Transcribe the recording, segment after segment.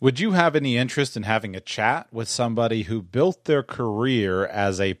Would you have any interest in having a chat with somebody who built their career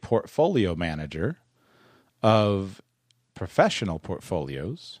as a portfolio manager of professional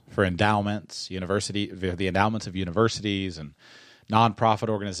portfolios for endowments, the endowments of universities and nonprofit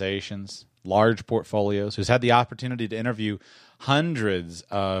organizations, large portfolios, who's had the opportunity to interview hundreds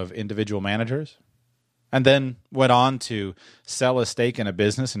of individual managers and then went on to sell a stake in a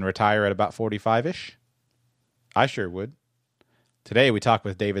business and retire at about 45-ish? I sure would. Today we talk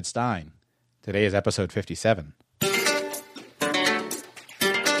with David Stein. Today is episode 57.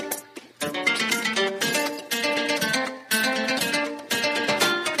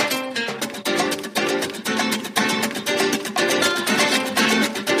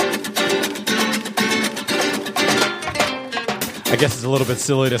 I guess it's a little bit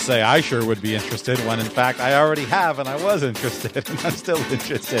silly to say I sure would be interested when, in fact, I already have and I was interested and I'm still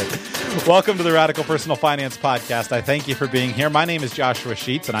interested. Welcome to the Radical Personal Finance Podcast. I thank you for being here. My name is Joshua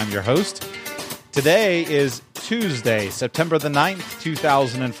Sheets and I'm your host. Today is Tuesday, September the 9th,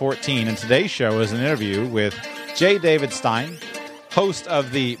 2014, and today's show is an interview with J. David Stein, host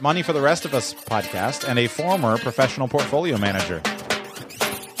of the Money for the Rest of Us podcast and a former professional portfolio manager,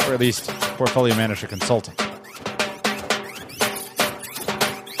 or at least portfolio manager consultant.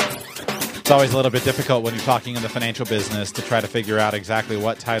 It's always a little bit difficult when you're talking in the financial business to try to figure out exactly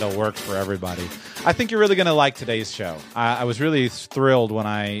what title works for everybody. I think you're really going to like today's show. I was really thrilled when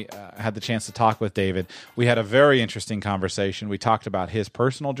I had the chance to talk with David. We had a very interesting conversation. We talked about his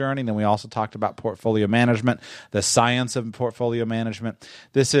personal journey, and then we also talked about portfolio management, the science of portfolio management.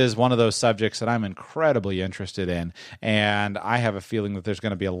 This is one of those subjects that I'm incredibly interested in, and I have a feeling that there's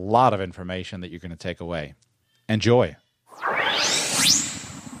going to be a lot of information that you're going to take away. Enjoy.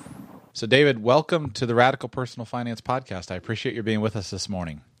 So, David, welcome to the Radical Personal Finance Podcast. I appreciate you being with us this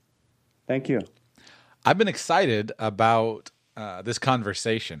morning. Thank you. I've been excited about this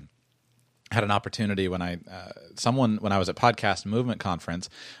conversation. I had an opportunity when I was at Podcast Movement Conference.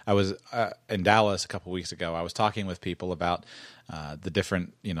 I was in Dallas a couple weeks ago. I was talking with people about some of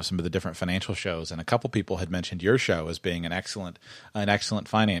the different financial shows, and a couple people had mentioned your show as being an excellent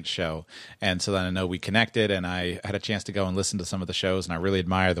finance show. And so then I know we connected, and I had a chance to go and listen to some of the shows, and I really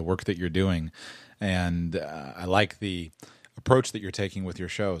admire the work that you're doing, and I like the approach that you're taking with your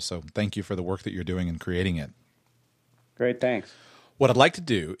show. So thank you for the work that you're doing in creating it. Great, thanks. What I'd like to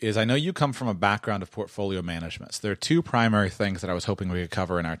do is, I know you come from a background of portfolio management. So there are two primary things that I was hoping we could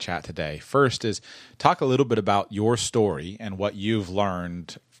cover in our chat today. First is talk a little bit about your story and what you've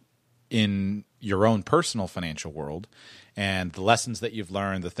learned in your own personal financial world and the lessons that you've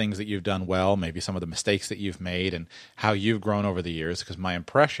learned, the things that you've done well, maybe some of the mistakes that you've made and how you've grown over the years. Because my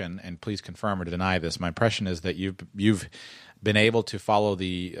impression, and please confirm or deny this, my impression is that you've been able to follow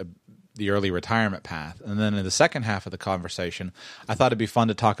the early retirement path. And then in the second half of the conversation, I thought it'd be fun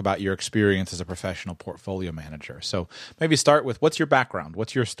to talk about your experience as a professional portfolio manager. So maybe start with, what's your background?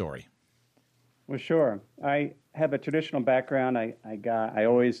 What's your story? Well, sure. I have a traditional background. I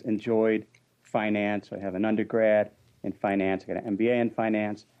always enjoyed finance. I have an undergrad in finance. I got an MBA in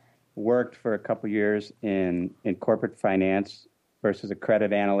finance. Worked for a couple years in corporate finance versus a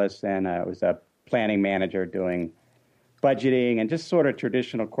credit analyst, and I was a planning manager doing budgeting and just sort of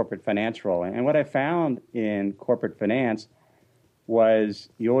traditional corporate finance role. And what I found in corporate finance was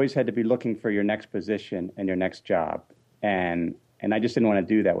you always had to be looking for your next position and your next job. And I just didn't want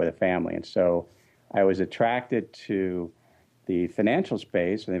to do that with a family. And so I was attracted to the financial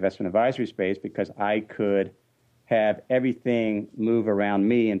space, or the investment advisory space, because I could have everything move around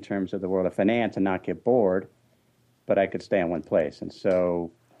me in terms of the world of finance and not get bored, but I could stay in one place. And so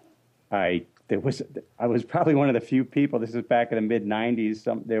I was probably one of the few people, this is back in the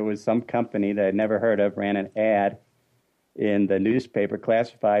mid-'90s, there was some company that I'd never heard of, ran an ad in the newspaper,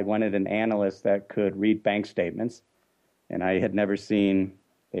 classified, wanted an analyst that could read bank statements. And I had never seen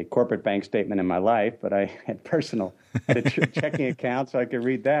a corporate bank statement in my life, but I had had a checking account, so I could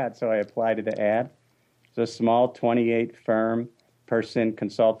read that. So I applied to the ad. It was a small 28-person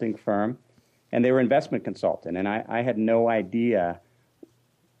consulting firm, and they were investment consultant. And I had no idea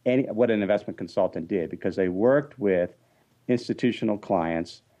what an investment consultant did, because they worked with institutional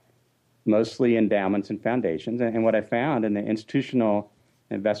clients, mostly endowments and foundations. And what I found in the institutional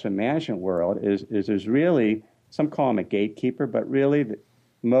investment management world is there's really, some call them a gatekeeper, but really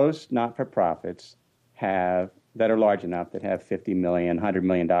most not-for-profits that are large enough, that have $50 million, $100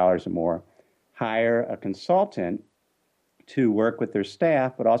 million or more, hire a consultant to work with their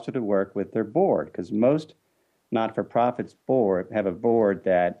staff, but also to work with their board, because most not-for-profits have a board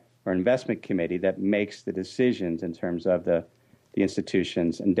or investment committee that makes the decisions in terms of the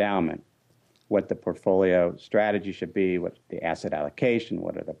institution's endowment. what the portfolio strategy should be, what the asset allocation,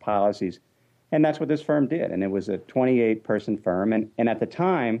 what are the policies. And that's what this firm did. And it was a 28-person firm. And at the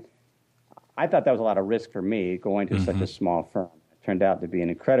time, I thought that was a lot of risk for me going to such a small firm. It turned out to be an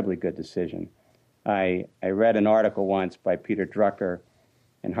incredibly good decision. I read an article once by Peter Drucker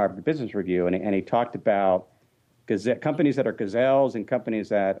in Harvard Business Review, and he talked about companies that are gazelles and companies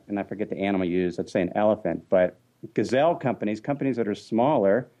that, and I forget the animal used, let's say an elephant, but gazelle companies that are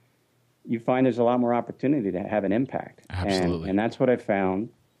smaller, you find there's a lot more opportunity to have an impact. Absolutely. And that's what I found,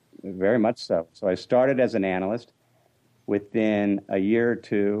 very much so. So I started as an analyst. Within a year or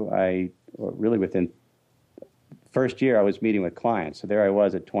two, within first year, I was meeting with clients. So there I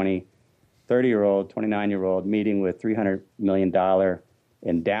was, a 30-year-old, 29-year-old, meeting with $300 million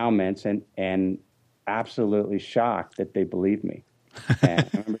endowments and absolutely shocked that they believed me. And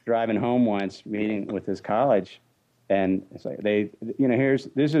I remember driving home once, meeting with this college, and it's like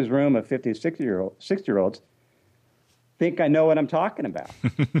this is a room of 50, 60-year-olds think I know what I'm talking about.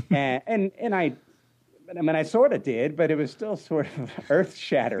 and I sort of did, but it was still sort of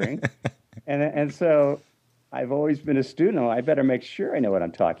earth-shattering. and so I've always been a student. I better make sure I know what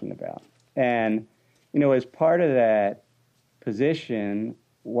I'm talking about. And, as part of that position,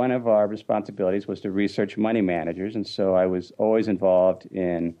 one of our responsibilities was to research money managers. And so I was always involved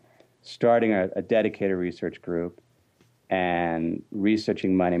in starting a dedicated research group and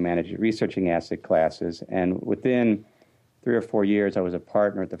researching money managers, researching asset classes. And within 3 or 4 years, I was a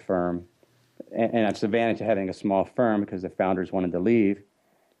partner at the firm. And that's the advantage of having a small firm because the founders wanted to leave.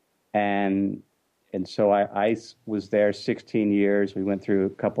 And so I was there 16 years. We went through a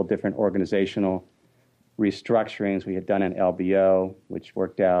couple different organizational restructurings. We had done an LBO, which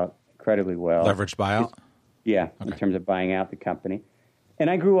worked out incredibly well. Leveraged buyout? Yeah, okay. In terms of buying out the company. And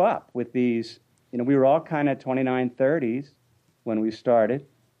I grew up with these, we were all kind of 29, 30s when we started.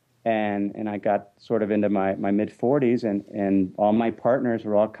 And I got sort of into my mid-40s, and all my partners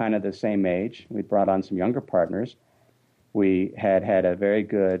were all kind of the same age. We brought on some younger partners. We had a very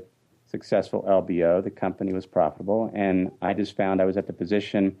good, successful LBO. The company was profitable, and I just found I was at the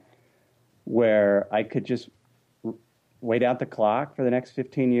position where I could just wait out the clock for the next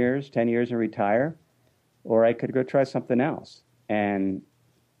 15 years, 10 years, and retire, or I could go try something else. And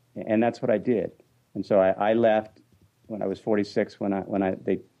that's what I did. And so I left when I was 46.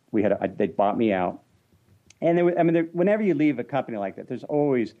 They bought me out. And whenever you leave a company like that, there's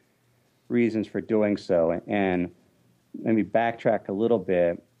always reasons for doing so. And let me backtrack a little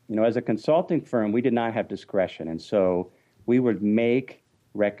bit. As a consulting firm, we did not have discretion. And so we would make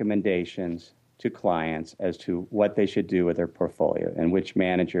recommendations to clients as to what they should do with their portfolio and which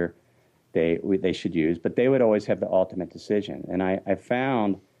manager they should use. But they would always have the ultimate decision. And I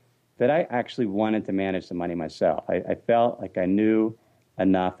found that I actually wanted to manage the money myself. I felt like I knew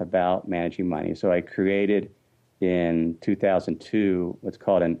enough about managing money. So I created in 2002 what's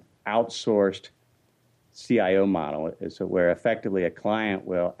called an outsourced CIO model, so where effectively a client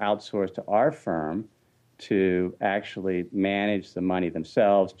will outsource to our firm to actually manage the money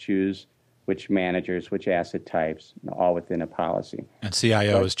themselves, choose which managers, which asset types, all within a policy. And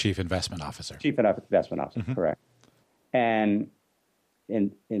CIO is Chief Investment Officer. Chief Investment Officer, correct. And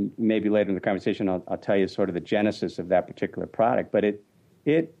maybe later in the conversation, I'll tell you sort of the genesis of that particular product. But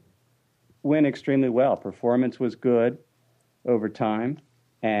it went extremely well. Performance was good over time,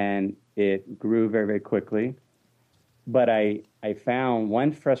 and it grew very, very quickly. But I found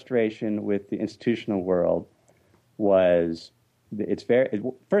one frustration with the institutional world was it's very,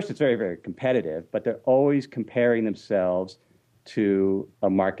 very competitive, but they're always comparing themselves to a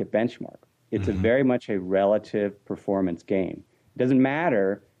market benchmark. It's a very much a relative performance game. It doesn't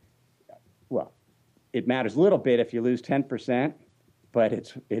matter. Well, it matters a little bit if you lose 10%, but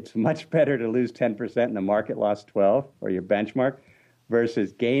it's much better to lose 10% and the market lost 12, or your benchmark,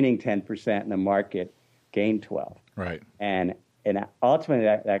 versus gaining 10% and the market gained 12. Right. And ultimately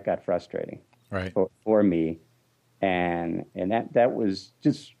that got frustrating. Right. For me. And that was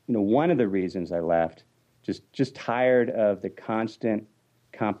just one of the reasons I left. Just tired of the constant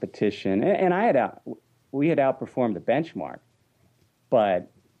competition. And we had outperformed the benchmark.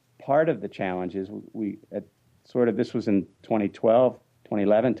 But part of the challenge is this was in 2012,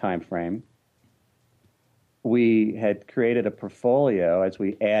 2011 timeframe. We had created a portfolio as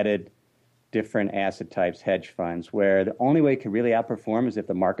we added different asset types, hedge funds, where the only way it could really outperform is if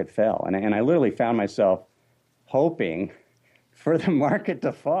the market fell. And I literally found myself hoping for the market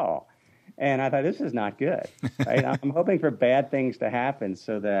to fall. And I thought, this is not good. Right? I'm hoping for bad things to happen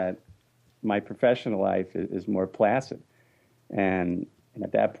so that my professional life is more placid. And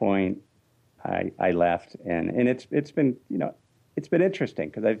at that point, I left. And it's been interesting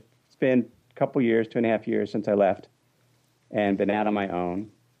because I've spent couple years, 2.5 years since I left, and been out on my own.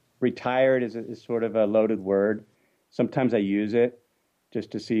 Retired is sort of a loaded word. Sometimes I use it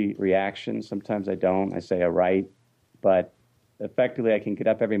just to see reactions. Sometimes I don't. I say, all right. But effectively, I can get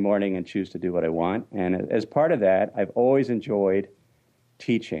up every morning and choose to do what I want. And as part of that, I've always enjoyed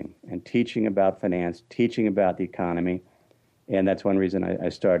teaching and teaching about finance, teaching about the economy. And that's one reason I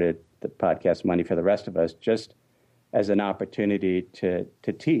started the podcast Money for the Rest of Us, just as an opportunity to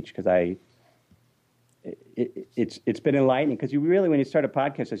teach, because it's been enlightening. Because you really, when you start a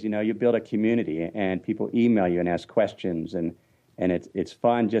podcast, as you know, you build a community and people email you and ask questions, and it's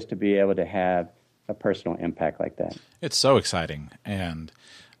fun just to be able to have a personal impact like that. It's so exciting. And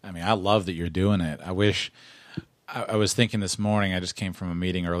I mean, I love that you're doing it. I wish I was thinking this morning, I just came from a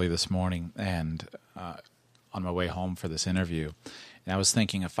meeting early this morning and on my way home for this interview. And I was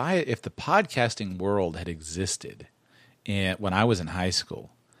thinking, if the podcasting world had existed when I was in high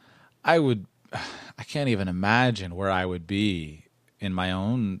school, I can't even imagine where I would be in my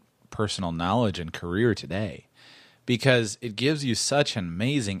own personal knowledge and career today, because it gives you such an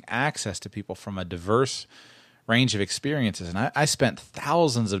amazing access to people from a diverse range of experiences. And I spent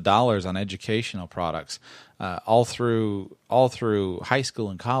thousands of dollars on educational products all through high school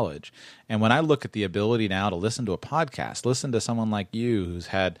and college. And when I look at the ability now to listen to a podcast, listen to someone like you who's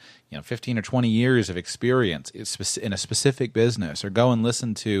had 15 or 20 years of experience in a specific business, or go and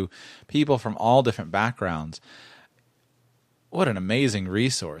listen to people from all different backgrounds, what an amazing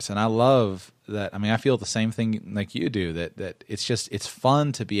resource. And I love that. I mean, I feel the same thing like you do, that it's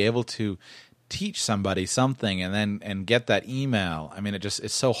fun to be able to teach somebody something and get that email. I mean,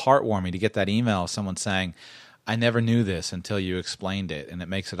 it's so heartwarming to get that email of someone saying, I never knew this until you explained it, and it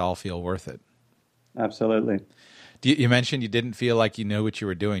makes it all feel worth it. Absolutely. You mentioned you didn't feel like you knew what you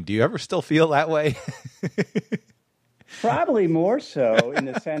were doing. Do you ever still feel that way? Probably more so, in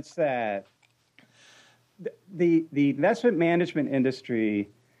the sense that the investment management industry,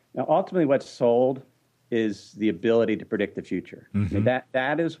 ultimately what's sold is the ability to predict the future. Mm-hmm. I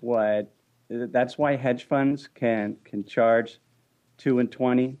mean, that's why hedge funds can charge 2% and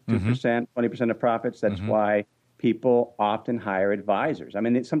 2%, 20% of profits. That's why people often hire advisors. I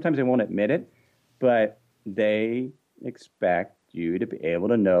mean, sometimes they won't admit it, but they expect you to be able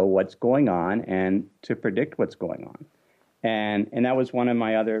to know what's going on and to predict what's going on. And that was one of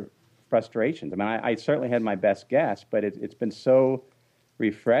my other frustrations. I mean, I certainly had my best guess, but it's been so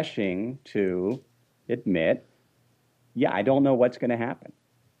refreshing to admit, yeah, I don't know what's going to happen.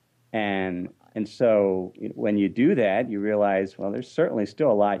 And so when you do that, you realize, well, there's certainly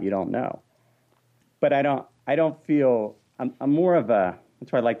still a lot you don't know. But I don't feel, I'm more of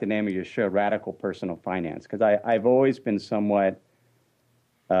that's why I like the name of your show, Radical Personal Finance, because I've always been somewhat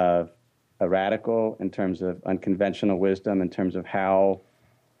of a radical in terms of unconventional wisdom, in terms of how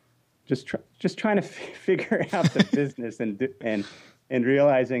just trying to figure out the business and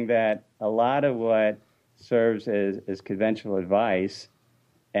realizing that a lot of what serves as conventional advice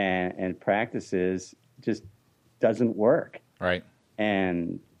and practices just doesn't work. Right.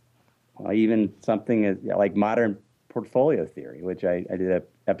 And even something like modern portfolio theory, which I did an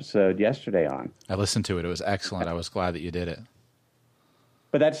episode yesterday on. I listened to it. It was excellent. I was glad that you did it.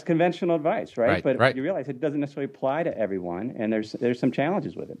 But that's conventional advice, right? But you realize it doesn't necessarily apply to everyone, and there's some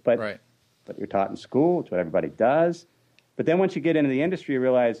challenges with it. But you're taught in school. It's what everybody does. But then once you get into the industry, you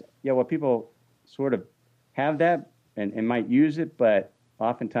realize, people sort of have that and might use it, but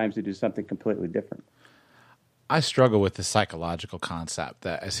oftentimes they do something completely different. I struggle with the psychological concept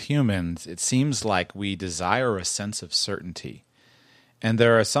that as humans, it seems like we desire a sense of certainty. And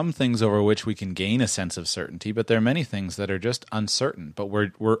there are some things over which we can gain a sense of certainty, but there are many things that are just uncertain, but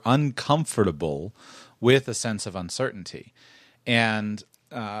we're uncomfortable with a sense of uncertainty. And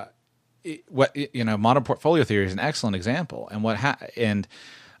modern portfolio theory is an excellent example. And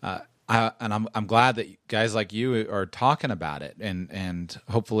I'm glad that guys like you are talking about it, and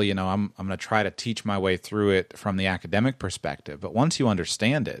hopefully, I'm going to try to teach my way through it from the academic perspective. But once you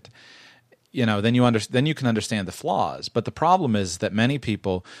understand it, then you can understand the flaws. But the problem is that many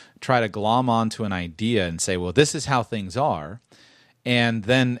people try to glom onto an idea and say, well, this is how things are, and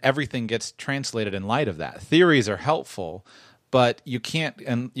then everything gets translated in light of that. Theories are helpful, but you can't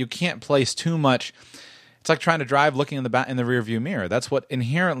place too much. It's like trying to drive looking in the rearview mirror. That's what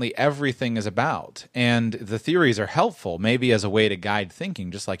inherently everything is about. And the theories are helpful, maybe as a way to guide thinking,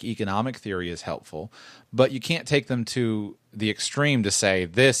 just like economic theory is helpful. But you can't take them to the extreme to say,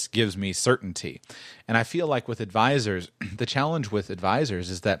 this gives me certainty. And I feel like with advisors, the challenge with advisors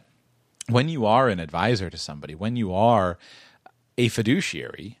is that when you are an advisor to somebody, when you are a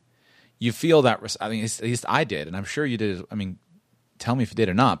fiduciary, you feel that, at least I did, and I'm sure you did. I mean, tell me if you did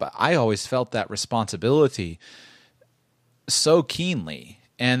or not, but I always felt that responsibility so keenly,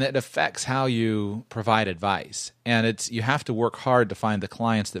 and it affects how you provide advice. And you have to work hard to find the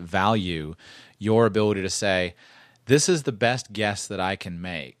clients that value your ability to say, this is the best guess that I can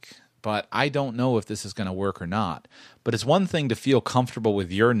make, but I don't know if this is going to work or not. But it's one thing to feel comfortable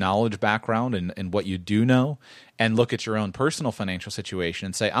with your knowledge background and what you do know, and look at your own personal financial situation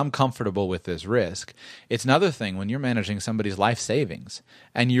and say, I'm comfortable with this risk. It's another thing when you're managing somebody's life savings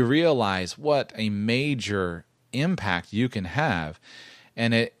and you realize what a major impact you can have.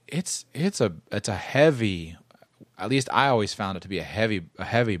 And it's a heavy, at least I always found it to be a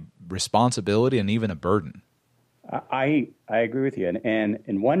heavy responsibility and even a burden. I agree with you.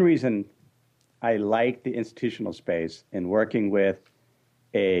 And one reason I like the institutional space and working with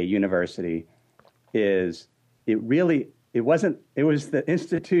a university is it was the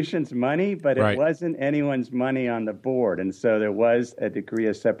institution's money, but it wasn't anyone's money on the board. And so there was a degree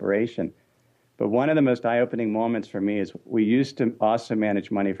of separation. But one of the most eye-opening moments for me is we used to also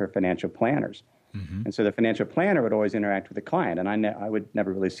manage money for financial planners. Mm-hmm. And so the financial planner would always interact with the client, and I would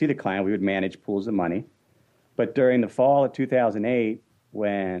never really see the client. We would manage pools of money. But during the fall of 2008,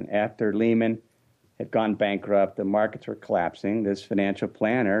 after Lehman had gone bankrupt, the markets were collapsing, this financial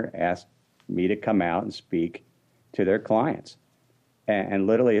planner asked me to come out and speak to their clients. And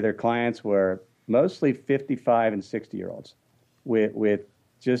literally their clients were mostly 55 and 60-year-olds with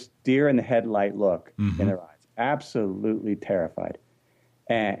just deer in the headlight look in their eyes, absolutely terrified.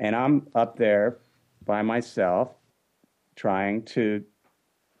 And I'm up there by myself trying to,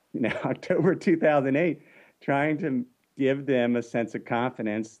 October 2008, trying to give them a sense of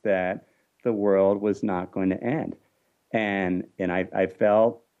confidence that the world was not going to end. And I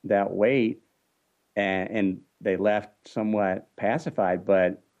felt that weight, and they left somewhat pacified,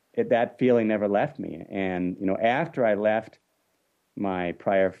 but that feeling never left me. And, after I left my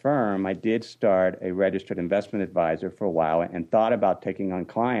prior firm, I did start a registered investment advisor for a while and thought about taking on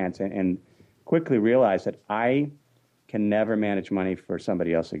clients and quickly realized that I can never manage money for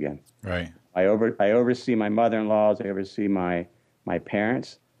somebody else again. Right. I oversee my mother-in-laws, I oversee my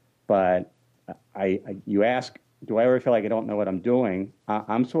parents, but you ask, do I ever feel like I don't know what I'm doing?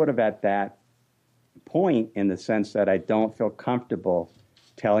 I'm sort of at that point in the sense that I don't feel comfortable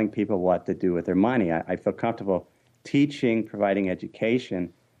telling people what to do with their money. I feel comfortable teaching, providing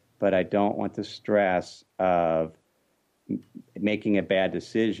education, but I don't want the stress of making a bad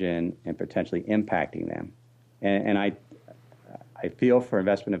decision and potentially impacting them. And I feel for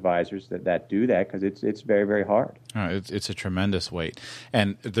investment advisors that do that because it's very, very hard. It's a tremendous weight.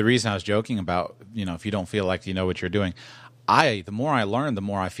 And the reason I was joking about, if you don't feel like you know what you're doing, the more I learn, the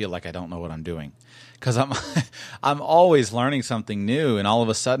more I feel like I don't know what I'm doing. Because I'm always learning something new, and all of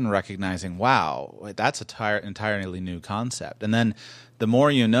a sudden recognizing, wow, that's an entirely new concept. And then the more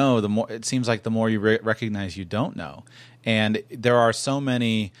you know, the more it seems like the more you recognize you don't know. And there are so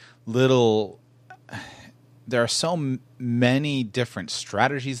many different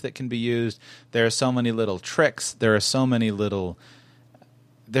strategies that can be used. There are so many little tricks. There's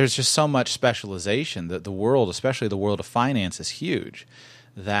just so much specialization that the world, especially the world of finance, is huge,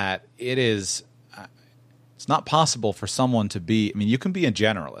 that it's not possible for someone to be, you can be a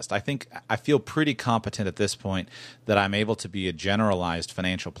generalist. I feel pretty competent at this point that I'm able to be a generalized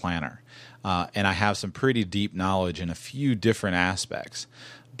financial planner. And I have some pretty deep knowledge in a few different aspects.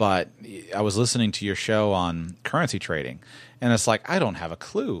 But I was listening to your show on currency trading, and it's like I don't have a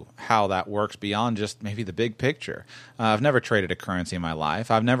clue how that works beyond just maybe the big picture. I've never traded a currency in my life.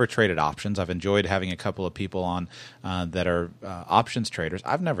 I've never traded options. I've enjoyed having a couple of people on that are options traders.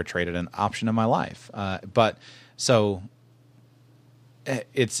 I've never traded an option in my life. But so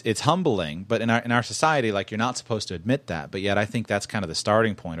it's humbling. But in our society, like, you're not supposed to admit that. But yet I think that's kind of the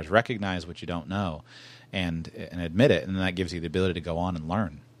starting point, is recognize what you don't know and admit it, and then that gives you the ability to go on and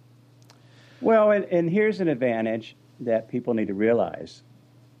learn. Well, and here's an advantage that people need to realize.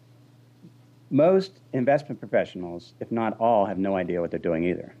 Most investment professionals, if not all, have no idea what they're doing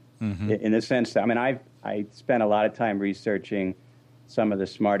either. Mm-hmm. In the sense that, I spent a lot of time researching some of the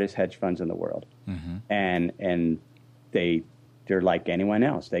smartest hedge funds in the world. Mm-hmm. And they're like anyone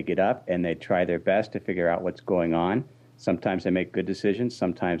else. They get up and they try their best to figure out what's going on. Sometimes they make good decisions.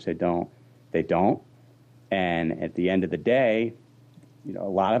 Sometimes they don't. And at the end of the day, a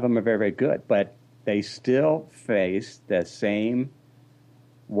lot of them are very, very good, but they still face the same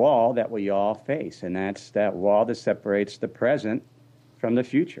wall that we all face, and that's that wall that separates the present from the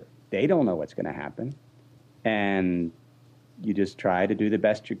future. They don't know what's going to happen, and you just try to do the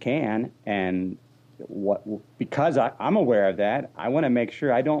best you can. And because I'm aware of that, I want to make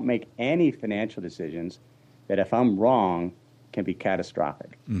sure I don't make any financial decisions that if I'm wrong, can be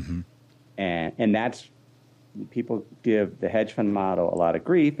catastrophic. Mm-hmm. And that's, people give the hedge fund model a lot of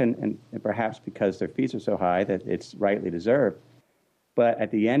grief, and perhaps because their fees are so high that it's rightly deserved. But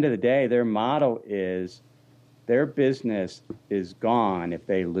at the end of the day, their model is their business is gone if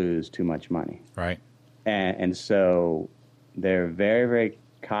they lose too much money. Right. And so they're very, very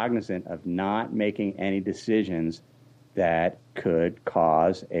cognizant of not making any decisions that could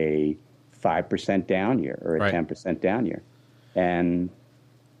cause a 5% down year or a right. 10% down year. And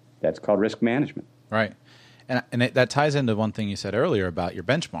that's called risk management. Right. And that ties into one thing you said earlier about your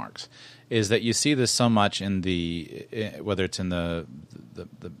benchmarks, is that you see this so much in whether it's in the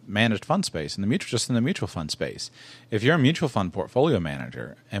managed fund space, just in the mutual fund space. If you're a mutual fund portfolio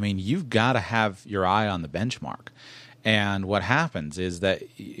manager, I mean, you've got to have your eye on the benchmark. And what happens is that,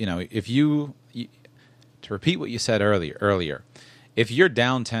 if you to repeat what you said earlier, if you're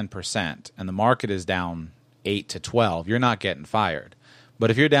down 10% and the market is down 8 to 12, you're not getting fired. But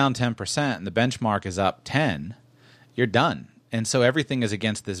if you're down 10% and the benchmark is up 10, you're done. And so everything is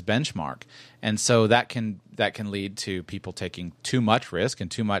against this benchmark. And so that can lead to people taking too much risk and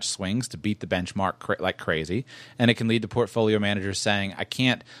too much swings to beat the benchmark like crazy. And it can lead to portfolio managers saying, I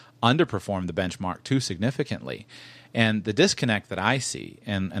can't underperform the benchmark too significantly. And the disconnect that I see,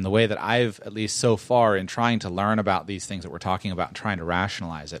 and the way that I've, at least so far, in trying to learn about these things that we're talking about and trying to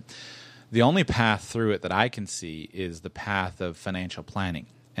rationalize it, the only path through it that I can see is the path of financial planning.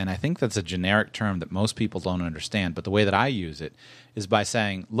 And I think that's a generic term that most people don't understand. But the way that I use it is by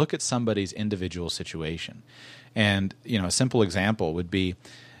saying, look at somebody's individual situation. And a simple example would be,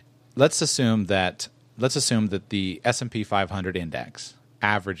 let's assume that the S&P 500 index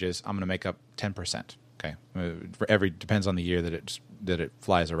averages, I'm going to make up 10%. Okay, depends on the year that it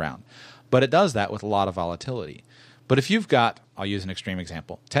flies around, but it does that with a lot of volatility. But if you've got, I'll use an extreme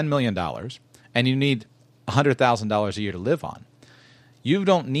example, $10 million, and you need $100,000 a year to live on, you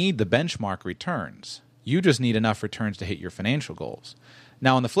don't need the benchmark returns. You just need enough returns to hit your financial goals.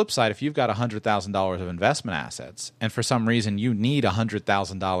 Now, on the flip side, if you've got $100,000 of investment assets, and for some reason you need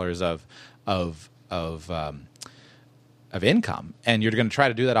 $100,000 of income, and you're going to try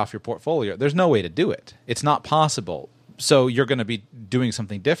to do that off your portfolio, there's no way to do it. It's not possible. So you're going to be doing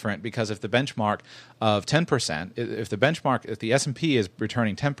something different, because if the benchmark of 10%, if the S&P is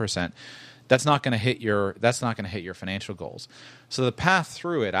returning 10%, that's not going to hit your financial goals. So the path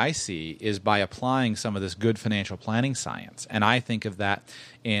through it, I see, is by applying some of this good financial planning science. And I think of that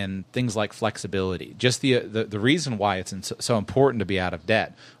in things like flexibility. Just the reason why it's so important to be out of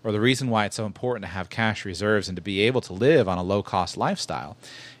debt, or the reason why it's so important to have cash reserves and to be able to live on a low-cost lifestyle,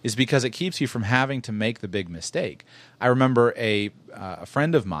 is because it keeps you from having to make the big mistake. I remember a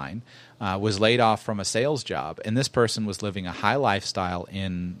friend of mine was laid off from a sales job, and this person was living a high lifestyle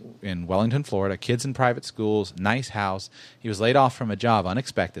in Wellington, Florida, kids in private schools, nice house. He was laid off from a job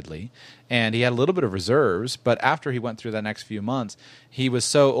unexpectedly, and he had a little bit of reserves, but after he went through the next few months, he was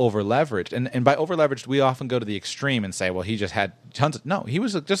so over-leveraged. And by over-leveraged, we often go to the extreme and say, well, he just had tons of... No, he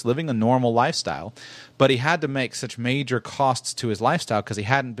was just living a normal lifestyle, but he had to make such major costs to his lifestyle because he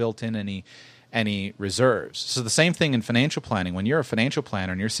hadn't built in any reserves. So the same thing in financial planning. When you're a financial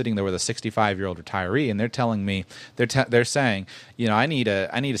planner and you're sitting there with a 65-year-old retiree, and they're telling me, they're saying, I need a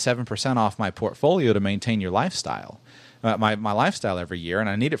 7% off my portfolio to maintain your lifestyle, my lifestyle every year, and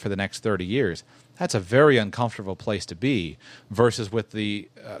I need it for the next 30 years. That's a very uncomfortable place to be, versus with the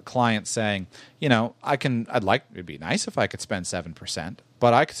client saying, it'd be nice if I could spend 7%,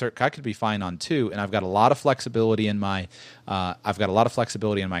 but I could be fine on 2%, and I've got a lot of flexibility in my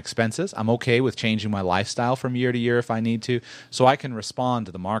expenses. I'm okay with changing my lifestyle from year to year if I need to, so I can respond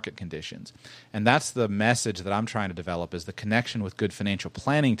to the market conditions. And that's the message that I'm trying to develop, is the connection with good financial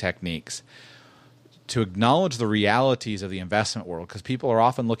planning techniques, to acknowledge the realities of the investment world, because people are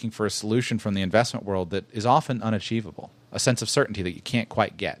often looking for a solution from the investment world that is often unachievable, a sense of certainty that you can't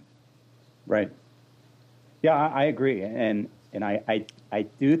quite get. Right. Yeah, I agree. And I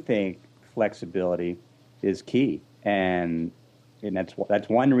do think flexibility is key. And that's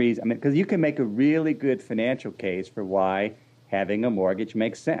one reason. I mean, because you can make a really good financial case for why having a mortgage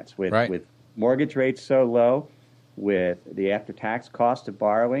makes sense. With mortgage rates so low, with the after-tax cost of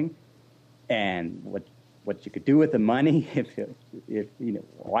borrowing, and what you could do with the money, if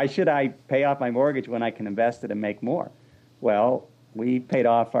why should I pay off my mortgage when I can invest it and make more? Well, we paid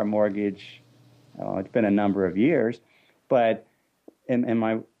off our mortgage. It's been a number of years, but and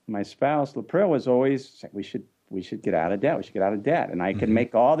my spouse Lapril was always saying, we should get out of debt. We should get out of debt, and I can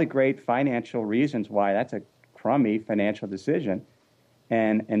make all the great financial reasons why that's a crummy financial decision,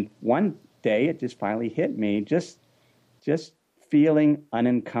 and one day it just finally hit me, just feeling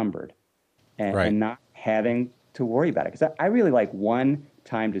unencumbered. And not having to worry about it. Because I really like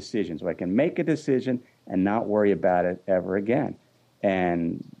one-time decisions where I can make a decision and not worry about it ever again.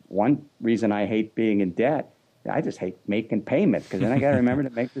 And one reason I hate being in debt, I just hate making payments because then I got to remember to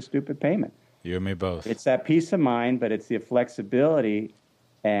make the stupid payment. You and me both. It's that peace of mind, but it's the flexibility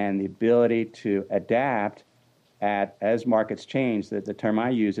and the ability to adapt as markets change. That the term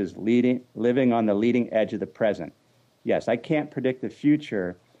I use is living on the leading edge of the present. Yes, I can't predict the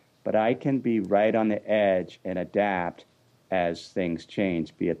future, but I can be right on the edge and adapt as things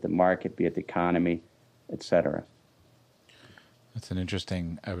change, be it the market, be it the economy, et cetera. That's an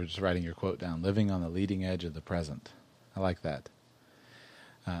interesting, I was just writing your quote down, living on the leading edge of the present. I like that.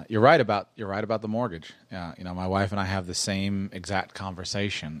 You're right about the mortgage. My wife and I have the same exact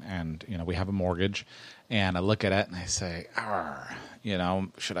conversation, and we have a mortgage, and I look at it and I say,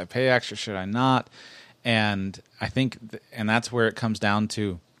 should I pay extra? Should I not? And I think, and that's where it comes down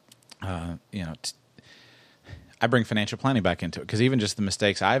to, I bring financial planning back into it because even just the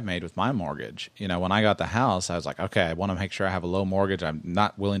mistakes I've made with my mortgage, when I got the house, I was like, okay, I want to make sure I have a low mortgage. I'm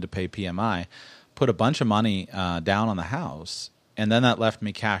not willing to pay PMI. Put a bunch of money down on the house. And then that left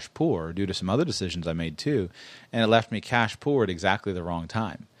me cash poor due to some other decisions I made too. And it left me cash poor at exactly the wrong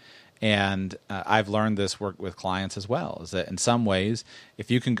time. And I've learned this work with clients as well, is that in some ways,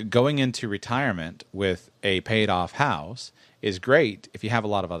 if you can going into retirement with a paid off house is great if you have a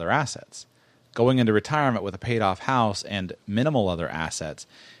lot of other assets. Going into retirement with a paid off house and minimal other assets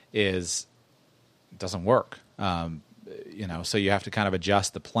doesn't work. So you have to kind of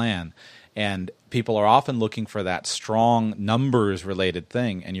adjust the plan. And people are often looking for that strong numbers related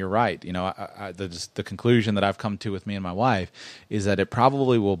thing. And you're right. The conclusion that I've come to with me and my wife is that it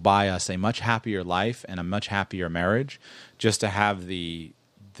probably will buy us a much happier life and a much happier marriage just to have the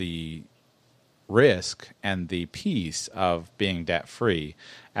risk and the peace of being debt free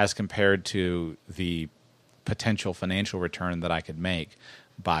as compared to the potential financial return that I could make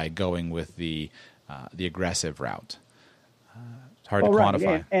by going with the aggressive route. It's hard to quantify.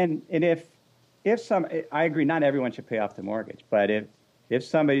 Right. And if I agree, not everyone should pay off the mortgage, but if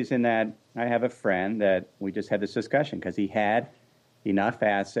somebody's in that, I have a friend that we just had this discussion because he had enough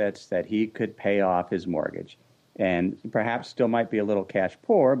assets that he could pay off his mortgage and perhaps still might be a little cash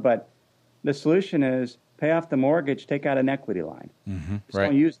poor, but the solution is pay off the mortgage, take out an equity line. Mm-hmm. Just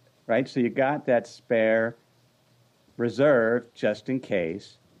don't use it, right? So you got that spare reserve just in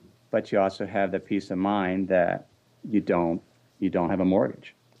case, but you also have the peace of mind that you don't have a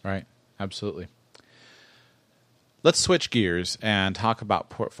mortgage. Right. Absolutely. Let's switch gears and talk about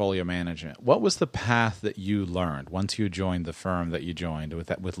portfolio management. What was the path that you learned once you joined the firm that you joined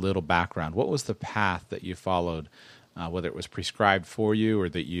with little background? What was the path that you followed, whether it was prescribed for you or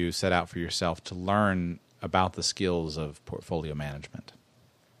that you set out for yourself to learn about the skills of portfolio management?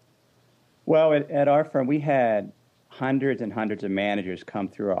 Well, at our firm, we had hundreds and hundreds of managers come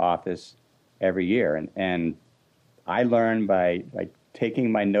through our office every year. And I learned by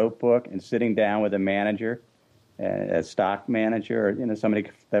taking my notebook and sitting down with a manager, a stock manager, or somebody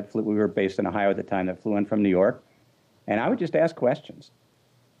that flew. We were based in Ohio at the time that flew in from New York, and I would just ask questions,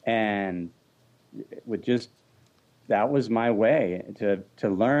 and that was my way to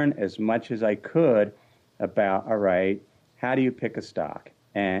learn as much as I could about, all right, how do you pick a stock,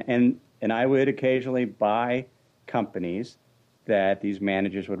 and I would occasionally buy companies that these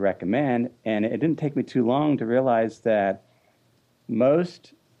managers would recommend, and it didn't take me too long to realize that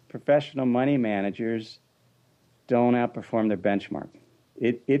most professional money managers don't outperform their benchmark.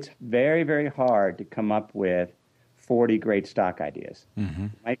 It's very, very hard to come up with 40 great stock ideas. Mm-hmm. You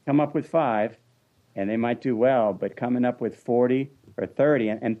might come up with 5, and they might do well, but coming up with 40 or 30,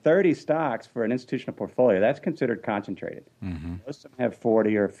 and 30 stocks for an institutional portfolio, that's considered concentrated. Mm-hmm. Most of them have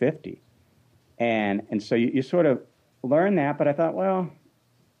 40 or 50. And so you sort of learn that, but I thought, well,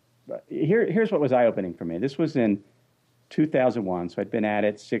 here's what was eye-opening for me. This was in 2001, so I'd been at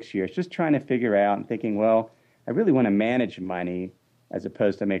it 6 years, just trying to figure out and thinking, well, I really want to manage money as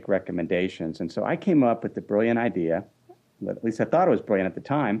opposed to make recommendations. And so I came up with the brilliant idea, at least I thought it was brilliant at the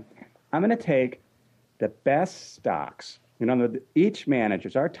time, I'm going to take the best stocks, each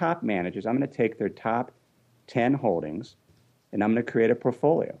managers, our top managers, I'm going to take their top 10 holdings, and I'm going to create a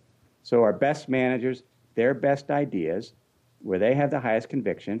portfolio. So our best managers, their best ideas, where they have the highest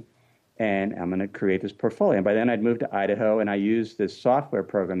conviction, and I'm going to create this portfolio. And by then I'd moved to Idaho, and I used this software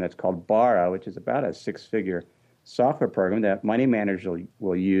program that's called Borrow, which is about a 6-figure software program that money managers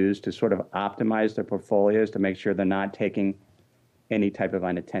will use to sort of optimize their portfolios to make sure they're not taking any type of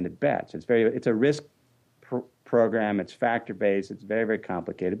unattended bets. It's a risk program. It's factor-based. It's very, very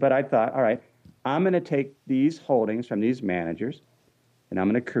complicated. But I thought, all right, I'm going to take these holdings from these managers, and I'm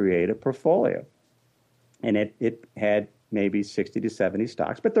going to create a portfolio. and it had maybe 60 to 70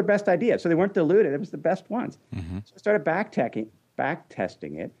 stocks, but their best idea. So they weren't diluted. It was the best ones. So I started back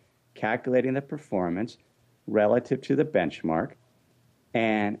testing it, calculating the performance relative to the benchmark,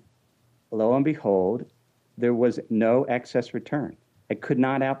 and lo and behold, there was no excess return. I could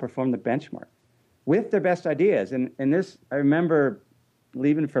not outperform the benchmark with their best ideas. And this, I remember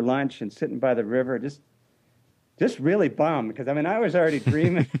leaving for lunch and sitting by the river, just really bummed, because I was already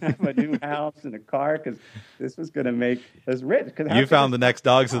dreaming of a new house and a car, because this was going to make us rich. You found the next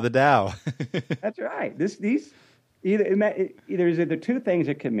dogs of the Dow. That's right. Either two things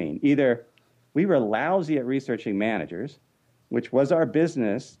it could mean. Either we were lousy at researching managers, which was our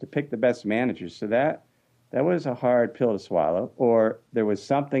business to pick the best managers, so that was a hard pill to swallow, or there was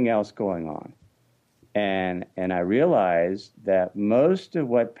something else going on. And I realized that most of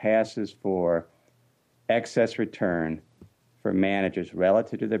what passes for excess return for managers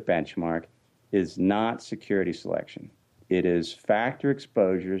relative to their benchmark is not security selection. It is factor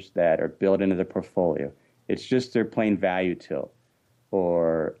exposures that are built into the portfolio. It's just their plain value tilt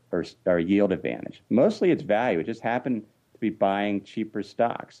or yield advantage. Mostly it's value. It just happened to be buying cheaper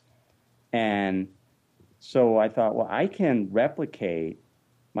stocks. And so I thought, well, I can replicate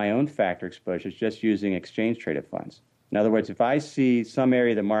my own factor exposures just using exchange-traded funds. In other words, if I see some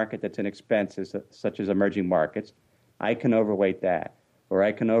area of the market that's inexpensive, such as emerging markets, I can overweight that, or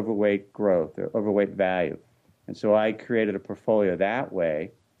I can overweight growth or overweight value. And so I created a portfolio that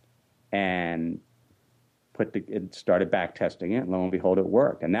way and started back testing it, and lo and behold, it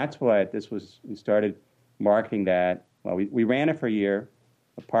worked. And that's what we started marketing that. Well, we ran it for a year.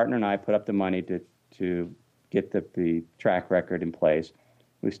 A partner and I put up the money to get the track record in place.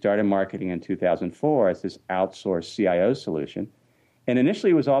 We started marketing in 2004 as this outsourced CIO solution. And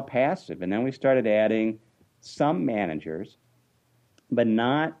initially it was all passive. And then we started adding some managers, but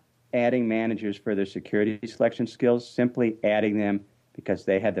not adding managers for their security selection skills, simply adding them because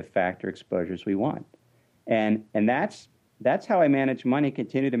they had the factor exposures we want. And that's how I manage money,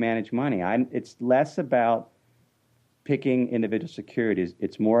 continue to manage money. It's less about picking individual securities.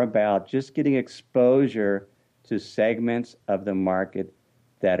 It's more about just getting exposure to segments of the market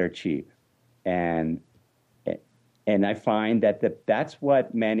that are cheap. And I find that's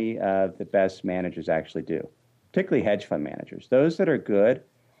what many of the best managers actually do, particularly hedge fund managers. Those that are good,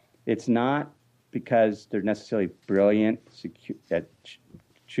 it's not because they're necessarily brilliant at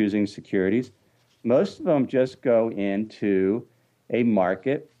choosing securities. Most of them just go into a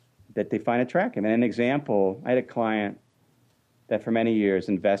market that they find attractive. And an example, I had a client that for many years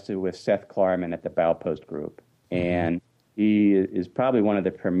invested with Seth Klarman at the Baupost Group. And he is probably one of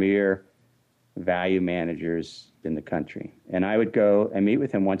the premier value managers in the country. And I would go and meet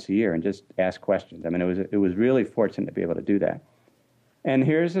with him once a year and just ask questions. It was really fortunate to be able to do that. And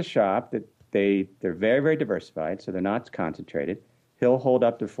here's a shop that they're very, very diversified, so they're not concentrated. He'll hold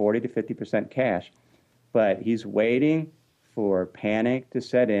up to 40 to 50% cash, but he's waiting for panic to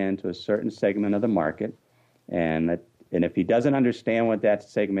set in to a certain segment of the market. And if he doesn't understand what that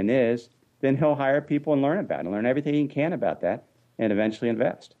segment is, then he'll hire people and learn about it, and learn everything he can about that, and eventually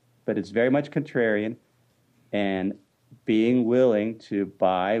invest. But it's very much contrarian, and being willing to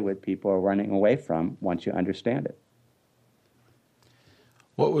buy what people are running away from once you understand it.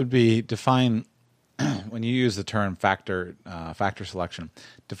 What would be define when you use the term factor selection?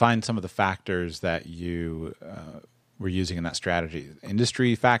 Define some of the factors that you were using in that strategy.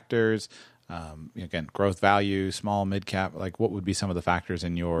 Industry factors, again, growth value, small, mid cap. Like, what would be some of the factors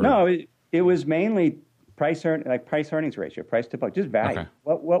in your? No, it was mainly price earnings ratio, price to book, just value. Okay.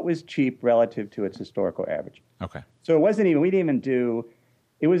 What was cheap relative to its historical average? Okay. So it wasn't even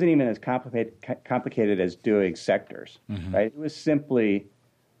as complicated as doing sectors, right? It was simply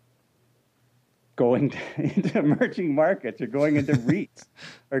going into emerging markets or going into REITs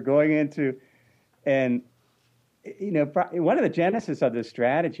or going into, and one of the genesis of this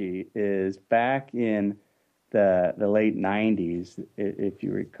strategy is back in the late 90s, if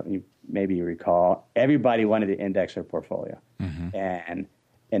you recall, everybody wanted to index their portfolio. And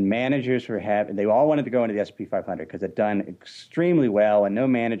managers they all wanted to go into the S&P 500 because it done extremely well and no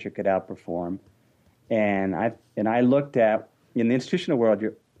manager could outperform. And I looked at, in the institutional world,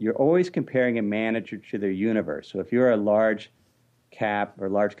 you're always comparing a manager to their universe. So if you're a large cap or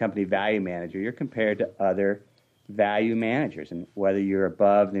large company value manager, you're compared to other value managers, and whether you're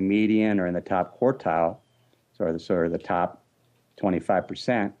above the median or in the top quartile, sort of the top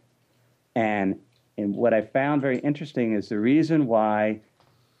 25%. And what I found very interesting is the reason why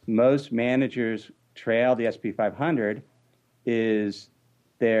most managers trail the S&P 500 is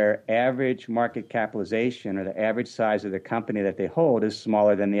their average market capitalization, or the average size of the company that they hold, is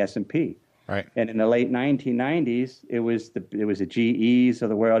smaller than the S&P. Right. And in the late 1990s, it was the GEs of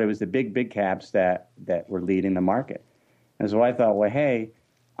the world. It was the big caps that were leading the market. And so I thought, well, hey,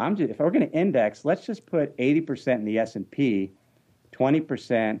 if we're going to index, let's just put 80% in the S&P,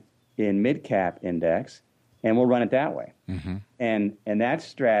 20% in mid cap index, and we'll run it that way. Mm-hmm. And that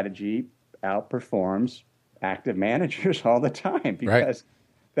strategy outperforms active managers all the time because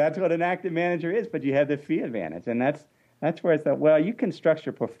that's what an active manager is. But you have the fee advantage, and that's where I thought, well, you can structure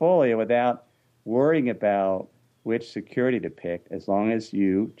a portfolio without worrying about which security to pick, as long as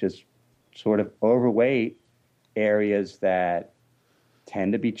you just sort of overweight areas that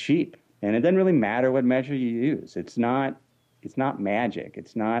tend to be cheap. And it doesn't really matter what measure you use. It's not magic.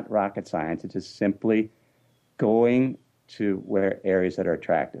 It's not rocket science. It's just simply going to where areas that are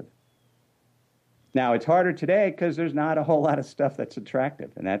attractive. Now, it's harder today because there's not a whole lot of stuff that's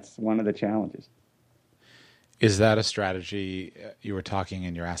attractive, and that's one of the challenges. Is that a strategy? You were talking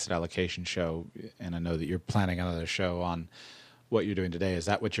in your asset allocation show, and I know that you're planning another show on what you're doing today. Is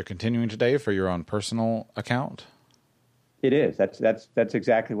that what you're continuing today for your own personal account? It is. That's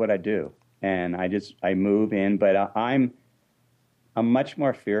exactly what I do, and I move in, but I'm much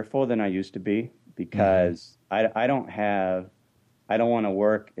more fearful than I used to be because I don't want to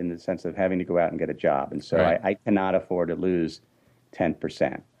work in the sense of having to go out and get a job, and so I cannot afford to lose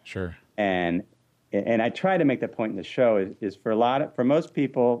 10%. Sure. And I try to make that point in the show is for most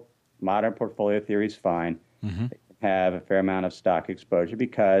people, modern portfolio theory is fine. Mm-hmm. They have a fair amount of stock exposure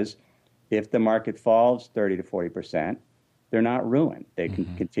because if the market falls 30 to 40%, they're not ruined. They can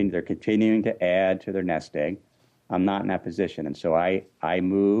continue. They're continuing to add to their nest egg. I'm not in that position, and so I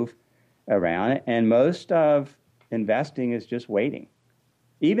move around. And most of investing is just waiting.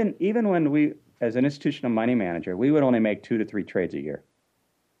 Even when we, as an institutional money manager, we would only make 2 to 3 trades a year,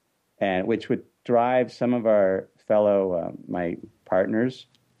 and which would drive some of our fellow my partners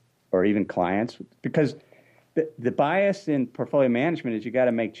or even clients, because the bias in portfolio management is you got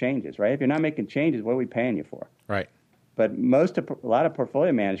to make changes, right? If you're not making changes, what are we paying you for? Right. But a lot of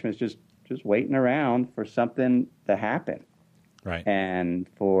portfolio management is just waiting around for something to happen, right? And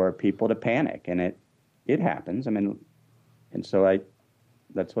for people to panic, and it happens. I mean, and so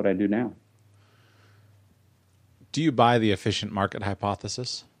that's what I do now. Do you buy the efficient market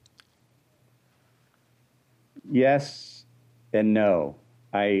hypothesis? Yes and no.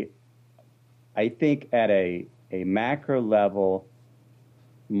 I think at a macro level,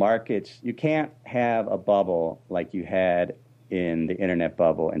 markets, you can't have a bubble like you had in the internet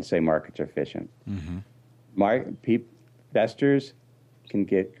bubble and say markets are efficient. Mm-hmm. Investors can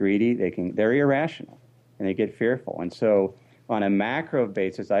get greedy. They're irrational, and they get fearful. And so on a macro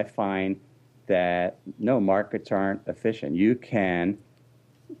basis, I find that no, markets aren't efficient. You can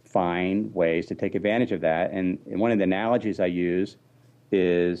find ways to take advantage of that. And one of the analogies I use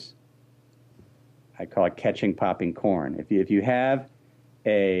is, I call it catching popping corn. If you have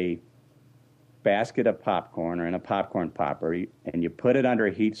a basket of popcorn or in a popcorn popper, and you put it under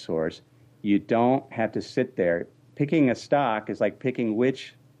a heat source, you don't have to sit there. Picking a stock is like picking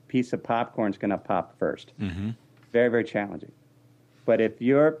which piece of popcorn is going to pop first. Mm-hmm. Very, very challenging. But if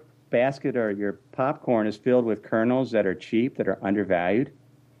your basket or your popcorn is filled with kernels that are cheap, that are undervalued,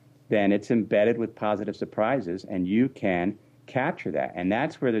 then it's embedded with positive surprises, and you can capture that. And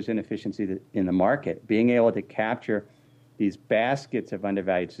that's where there's inefficiency in the market, being able to capture these baskets of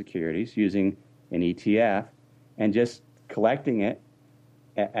undervalued securities using an ETF and just collecting it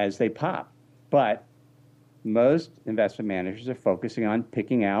as they pop. But most investment managers are focusing on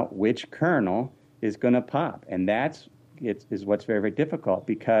picking out which kernel is going to pop. And that's what's very, very difficult,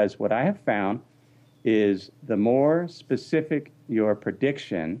 because what I have found is the more specific your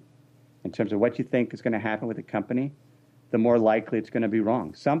prediction in terms of what you think is going to happen with the company, the more likely it's going to be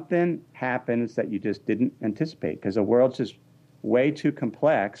wrong. Something happens that you just didn't anticipate, because the world's just way too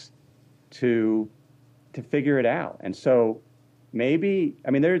complex to figure it out. And so maybe,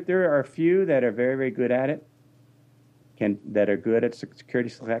 I mean, there are a few that are very, very good at it, that are good at security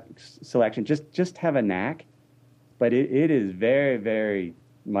selection, just have a knack. But it is very, very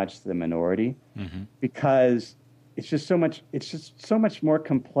much the minority, mm-hmm. because it's just so much more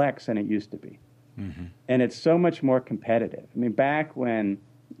complex than it used to be. Mm-hmm. And it's so much more competitive. I mean, back when,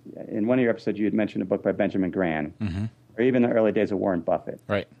 in one of your episodes, you had mentioned a book by Benjamin Graham, mm-hmm. or even the early days of Warren Buffett.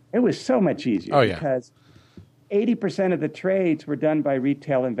 Right. It was so much easier because 80% of the trades were done by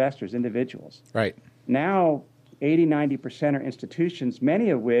retail investors, individuals. Right. Now, 80, 90% are institutions, many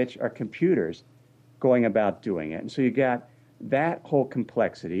of which are computers going about doing it. And so you got that whole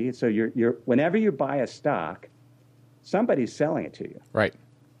complexity. So you're whenever you buy a stock, somebody's selling it to you. Right.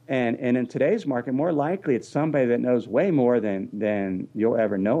 And in today's market, more likely it's somebody that knows way more than you'll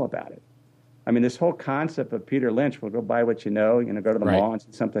ever know about it. I mean, this whole concept of Peter Lynch, will go buy what you know, go to the Right. mall and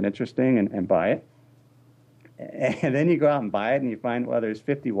see something interesting and buy it. And then you go out and buy it and you find, well, there's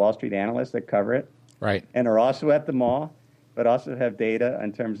 50 Wall Street analysts that cover it Right. and are also at the mall, but also have data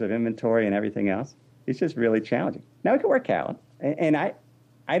in terms of inventory and everything else. It's just really challenging. Now, it can work out. And I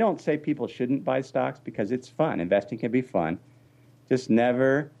don't say people shouldn't buy stocks because it's fun. Investing can be fun. Just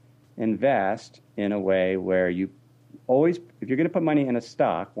never invest in a way where you always, if you're going to put money in a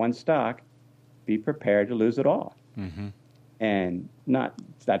stock, one stock, be prepared to lose it all. Mm-hmm. And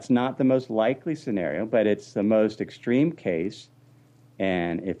that's not the most likely scenario, but it's the most extreme case.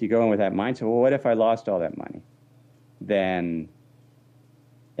 And if you go in with that mindset, well, what if I lost all that money? Then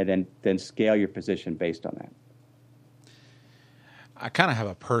scale your position based on that. I kind of have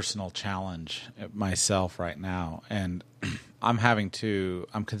a personal challenge myself right now, and I'm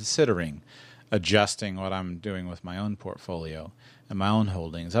considering adjusting what I'm doing with my own portfolio and my own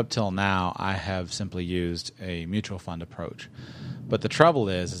holdings. Up till now, I have simply used a mutual fund approach. But the trouble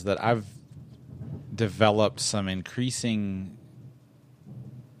is that I've developed some increasing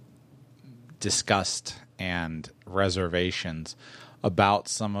disgust and reservations about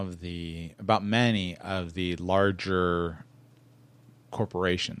many of the larger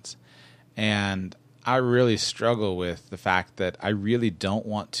corporations. And I really struggle with the fact that I really don't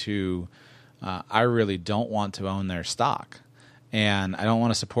want to own their stock, and I don't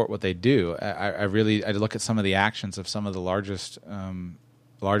want to support what they do. I look at some of the actions of some of the largest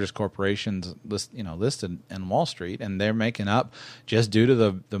corporations listed in Wall Street, and they're making up, just due to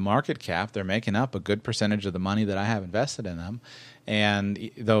the market cap, they're making up a good percentage of the money that I have invested in them.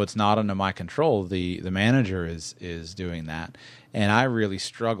 And though it's not under my control, the manager is doing that, and I really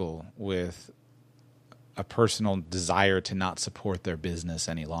struggle with a personal desire to not support their business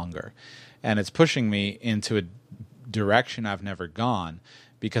any longer. And it's pushing me into a direction I've never gone,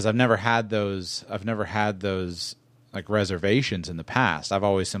 because I've never had those like reservations in the past. I've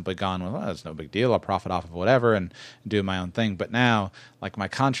always simply gone, well, it's no big deal. I'll profit off of whatever and do my own thing. But now, like, my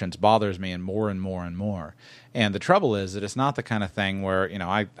conscience bothers me and more and more and more. And the trouble is that it's not the kind of thing where,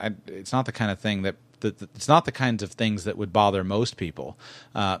 it's not the kind of thing that it's not the kinds of things that would bother most people,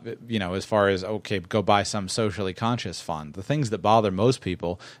 as far as, okay, go buy some socially conscious fund. The things that bother most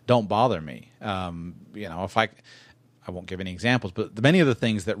people don't bother me. If I won't give any examples, but many of the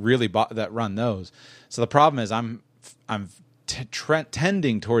things that really that run those. So the problem is I'm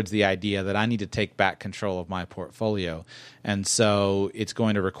tending towards the idea that I need to take back control of my portfolio, and so it's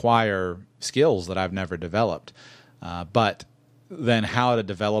going to require skills that I've never developed. But then how to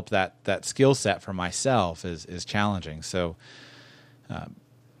develop that skill set for myself is challenging. So, do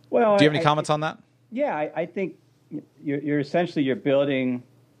you have any comments on that? Yeah, I think you're essentially building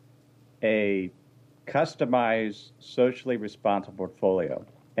a customized, socially responsible portfolio,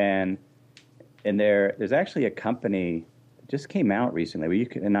 and there's actually a company that just came out recently where you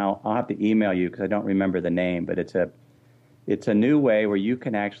can, and I'll have to email you because I don't remember the name, but it's a new way where you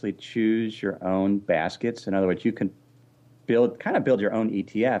can actually choose your own baskets. In other words, you can build your own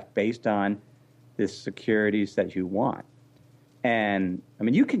ETF based on the securities that you want. And I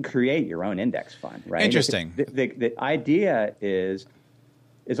mean, you can create your own index fund, right? Interesting. The idea is,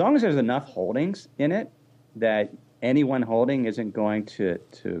 as long as there's enough holdings in it that any one holding isn't going to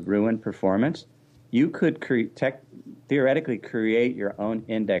ruin performance, you could theoretically create your own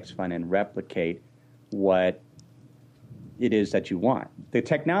index fund and replicate what it is that you want. The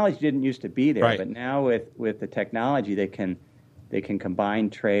technology didn't used to be there, right. But now with the technology, they can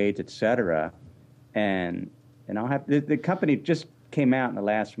combine trades, et cetera. And I'll have the company just came out in the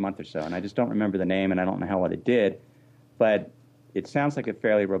last month or so, and I just don't remember the name, and I don't know how well it did, but it sounds like a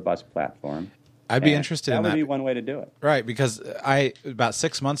fairly robust platform. I'd be interested in that. That would be one way to do it. Right, because about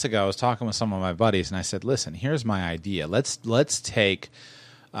 6 months ago, I was talking with some of my buddies, and I said, listen, here's my idea. Let's take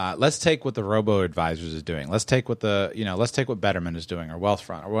what the robo advisors is doing. Let's take what Betterment is doing, or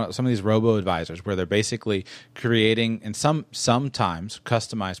Wealthfront, or some of these robo advisors, where they're basically creating, and sometimes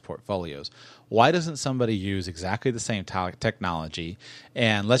customized portfolios. Why doesn't somebody use exactly the same technology?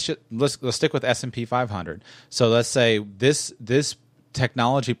 And let's stick with S&P 500. So let's say this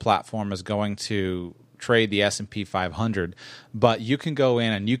technology platform is going to trade the S&P 500, but you can go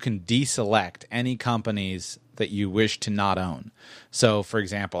in and you can deselect any companies that you wish to not own. So, for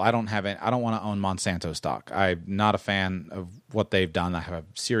example, I don't want to own Monsanto stock. I'm not a fan of what they've done. I have a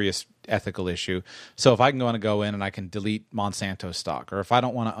serious ethical issue. So if I can go in and I can delete Monsanto stock, or if I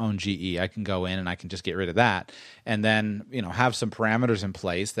don't want to own GE, I can go in and I can just get rid of that, and then have some parameters in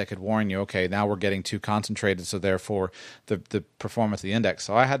place that could warn you, okay, now we're getting too concentrated, so therefore the performance of the index.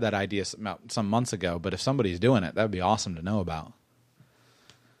 So I had that idea some months ago, but if somebody's doing it, that would be awesome to know about.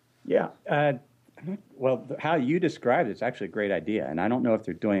 Yeah. Well, how you described it's actually a great idea, and I don't know if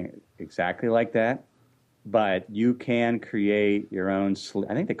they're doing it exactly like that, but you can create your own.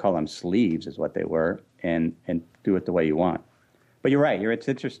 I think they call them sleeves, is what they were, and do it the way you want. But you're right. It's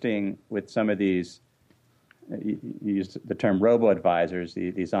interesting with some of these. You use the term robo advisors,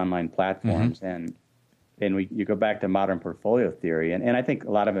 these online platforms, and you go back to modern portfolio theory, and I think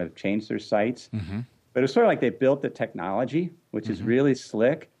a lot of them have changed their sites, but it's sort of like they built the technology, which is really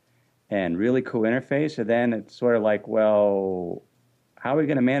slick and really cool interface, and then it's sort of like, well, how are we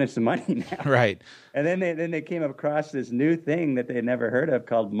going to manage the money now? Right. And then they came across this new thing that they had never heard of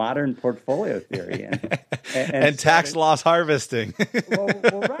called modern portfolio theory, and tax loss harvesting. well,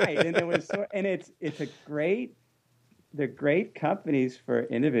 right, and they're great companies for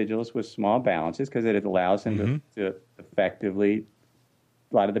individuals with small balances because it allows them to effectively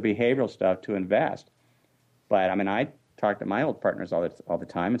a lot of the behavioral stuff to invest. But I mean, I talk to my old partners all the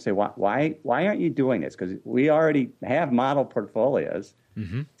time and say, why aren't you doing this? Because we already have model portfolios.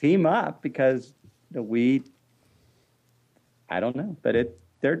 Team up because I don't know, but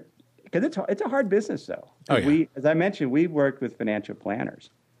it's a hard business though. Oh, yeah. As I mentioned, we worked with financial planners,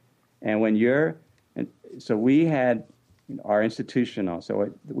 and so we had our institutional.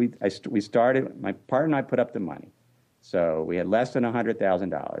 So we started. My partner and I put up the money. So we had less than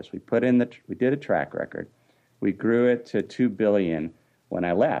 $100,000. We did a track record. We grew it to $2 billion when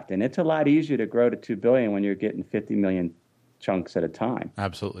I left, and it's a lot easier to grow to $2 billion when you're getting 50 million chunks at a time.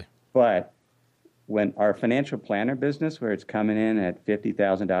 Absolutely. But when our financial planner business, where it's coming in at $50,000,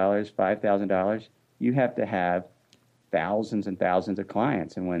 $5,000, you have to have thousands and thousands of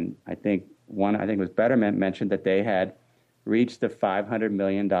clients. And when I think it was Betterment mentioned that they had reached the $500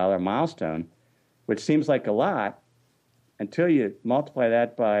 million milestone, which seems like a lot until you multiply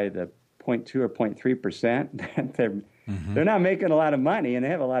that by the 0.2 or 0.3%. They're not making a lot of money, and they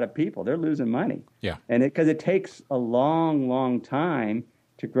have a lot of people. They're losing money. Yeah. And because it takes a long, long time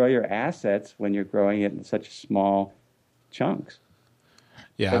to grow your assets when you're growing it in such small chunks.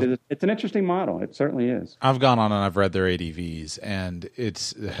 Yeah. But it's an interesting model. It certainly is. I've gone on and I've read their ADVs, and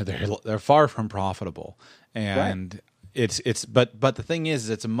they're far from profitable. And right. But the thing is,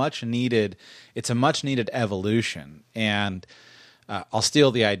 it's a much needed evolution. And I'll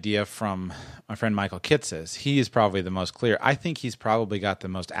steal the idea from my friend Michael Kitces. He is probably the most clear. I think he's probably got the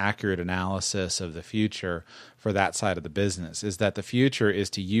most accurate analysis of the future for that side of the business, is that the future is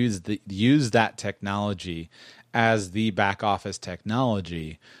to use that technology as the back office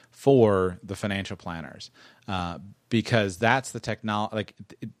technology for the financial planners, because that's the technology. Like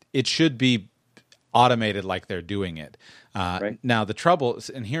it should be automated like they're doing it. Right. Now, the trouble,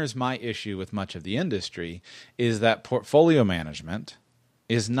 and here's my issue with much of the industry, is that portfolio management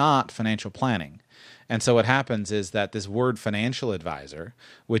is not financial planning. And so what happens is that this word financial advisor,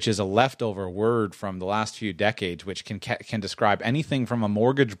 which is a leftover word from the last few decades, which can describe anything from a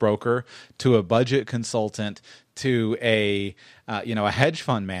mortgage broker to a budget consultant to a hedge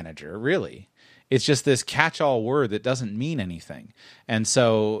fund manager, really. It's just this catch-all word that doesn't mean anything. And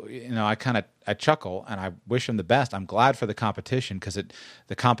so, I chuckle and I wish them the best. I'm glad for the competition because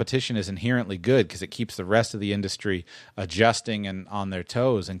the competition is inherently good because it keeps the rest of the industry adjusting and on their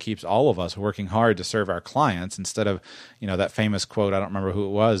toes and keeps all of us working hard to serve our clients instead of, that famous quote, I don't remember who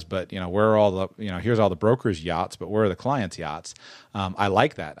it was, but, where are all the, here's all the brokers' yachts, but where are the clients' yachts? I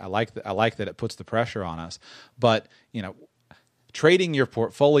like that. I like that it puts the pressure on us. But, trading your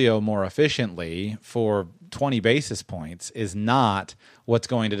portfolio more efficiently for 20 basis points is not what's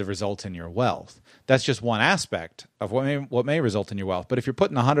going to result in your wealth. That's just one aspect of what may result in your wealth. But if you're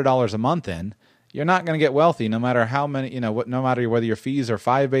putting $100 a month in, you're not going to get wealthy no matter how many, no matter whether your fees are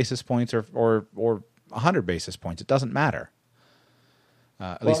 5 basis points or 100 basis points. It doesn't matter.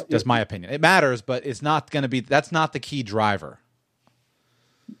 At least that's my opinion. It matters, but it's not going to be. That's not the key driver.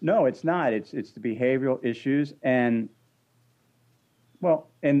 No, it's not. It's the behavioral issues and. Well,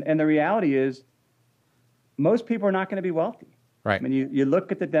 and the reality is most people are not going to be wealthy. Right. I mean, you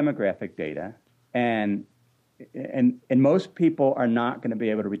look at the demographic data, and most people are not going to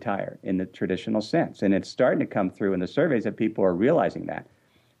be able to retire in the traditional sense. And it's starting to come through in the surveys that people are realizing that.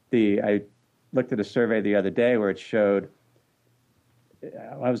 I looked at a survey the other day where it showed, it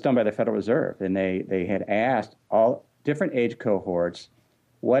was done by the Federal Reserve, and they had asked all different age cohorts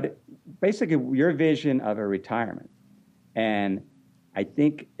what basically your vision of a retirement. And I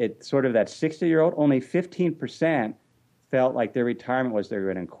think it's sort of that 60-year-old, only 15% felt like their retirement was they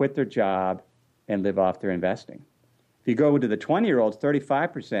were going to quit their job and live off their investing. If you go to the 20-year-olds,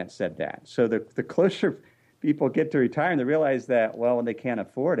 35% said that. So the closer people get to retiring, they realize that, well, they can't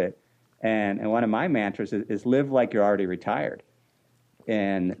afford it. And one of my mantras is live like you're already retired.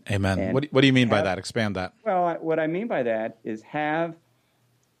 Amen. What do you mean by that? Expand that. Well, what I mean by that is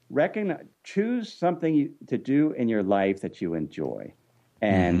choose something to do in your life that you enjoy,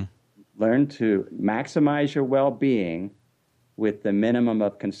 and learn to maximize your well-being with the minimum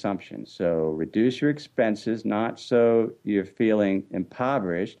of consumption. So reduce your expenses, not so you're feeling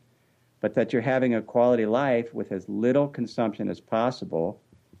impoverished, but that you're having a quality life with as little consumption as possible,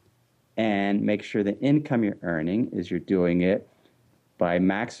 and make sure the income you're earning is you're doing it by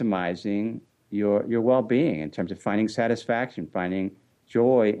maximizing your well-being in terms of finding satisfaction, finding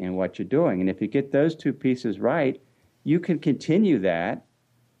joy in what you're doing. And if you get those two pieces right, you can continue that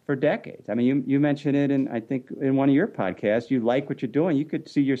for decades. I mean, you mentioned it I think in one of your podcasts, you like what you're doing. You could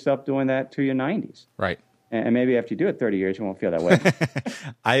see yourself doing that to your 90s. Right. And maybe after you do it 30 years, you won't feel that way.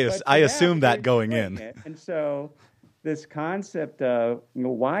 I assume that going in. And so this concept of,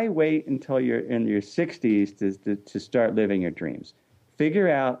 why wait until you're in your 60s to start living your dreams? Figure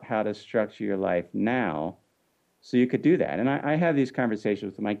out how to structure your life now so you could do that. And I have these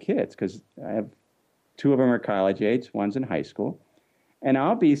conversations with my kids because I have two of them are college age, one's in high school. And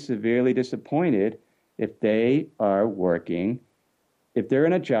I'll be severely disappointed if they are working, if they're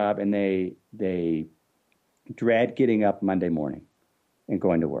in a job and they dread getting up Monday morning and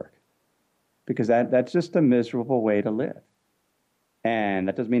going to work, because that's just a miserable way to live. And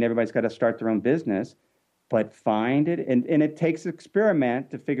that doesn't mean everybody's got to start their own business, but find it. And it takes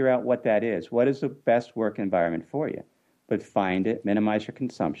experiment to figure out what that is. What is the best work environment for you? But find it, minimize your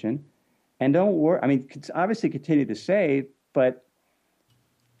consumption, and don't worry. I mean, obviously continue to save, but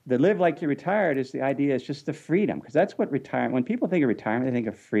the live like you're retired is the idea is just the freedom, because that's what retirement, when people think of retirement, they think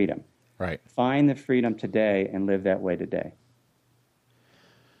of freedom. Right. Find the freedom today and live that way today.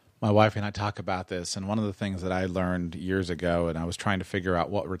 My wife and I talk about this, and one of the things that I learned years ago, and I was trying to figure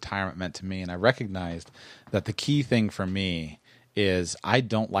out what retirement meant to me, and I recognized that the key thing for me is I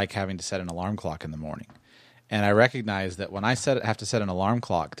don't like having to set an alarm clock in the morning. And I recognize that when I have to set an alarm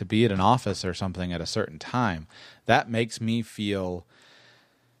clock to be at an office or something at a certain time, that makes me feel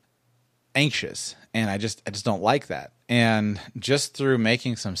anxious, and I just don't like that. And just through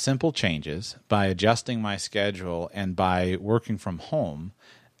making some simple changes, by adjusting my schedule and by working from home,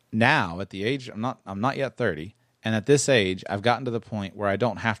 now at the age I'm not yet 30, and at this age I've gotten to the point where I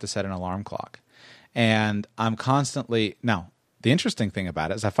don't have to set an alarm clock. And I'm constantly now, the interesting thing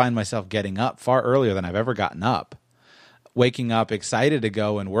about it is I find myself getting up far earlier than I've ever gotten up, waking up excited to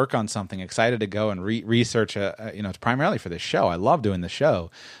go and work on something, excited to go and research, it's primarily for this show. I love doing the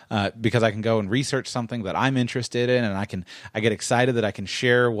show because I can go and research something that I'm interested in, and I get excited that I can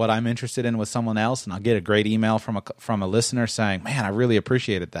share what I'm interested in with someone else, and I'll get a great email from a listener saying, "Man, I really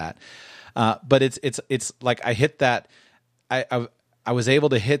appreciated that." But it's like I hit that. I was able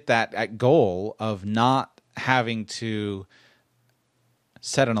to hit that goal of not having to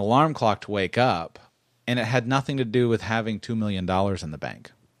set an alarm clock to wake up. And it had nothing to do with having $2 million in the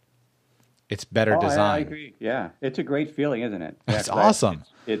bank. It's better design. I agree. Yeah, it's a great feeling, isn't it? It's awesome.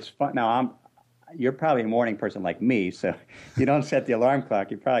 It's fun. Now, you're probably a morning person like me, so you don't set the alarm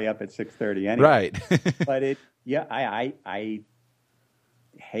clock. You're probably up at 6:30 anyway. Right. But I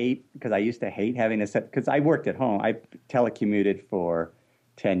hate, because I used to hate having to set, because I worked at home. I telecommuted for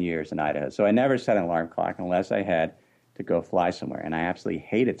 10 years in Idaho, so I never set an alarm clock unless I had to go fly somewhere, and I absolutely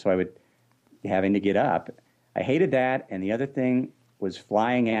hate it. So I would having to get up. I hated that. And the other thing was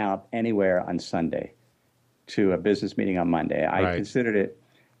flying out anywhere on Sunday to a business meeting on Monday. I considered it,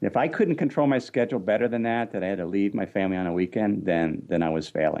 if I couldn't control my schedule better than that I had to leave my family on a weekend, then I was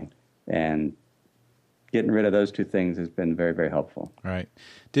failing. And getting rid of those two things has been very, very helpful. Right.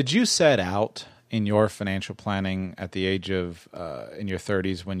 Did you set out in your financial planning at the age of, in your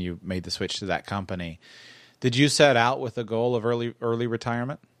 30s when you made the switch to that company, did you set out with a goal of early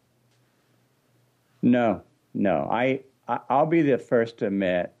retirement? No. I'll be the first to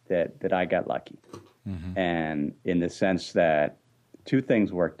admit that I got lucky. Mm-hmm. And in the sense that two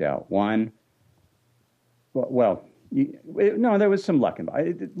things worked out. One, there was some luck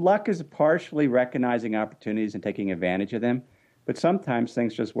involved. Luck is partially recognizing opportunities and taking advantage of them, but sometimes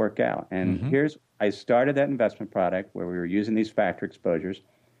things just work out. And I started that investment product where we were using these factor exposures.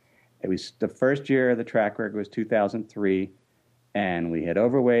 It was the first year of the track record was 2003, and we had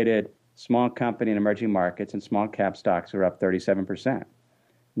overweighted small company and emerging markets, and small cap stocks were up 37%.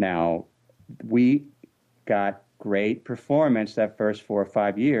 Now, we got great performance that first 4 or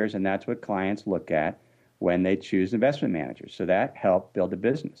 5 years, and that's what clients look at when they choose investment managers. So that helped build a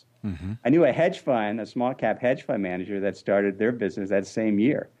business. Mm-hmm. I knew a small cap hedge fund manager that started their business that same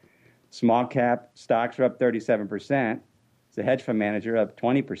year. Small cap stocks were up 37%. The hedge fund manager up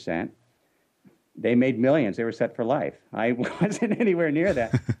 20%. They made millions. They were set for life. I wasn't anywhere near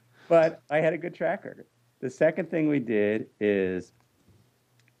that, but I had a good track record. The second thing we did is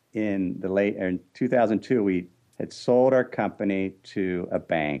in 2002, we had sold our company to a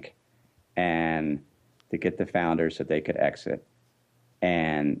bank and to get the founders so they could exit.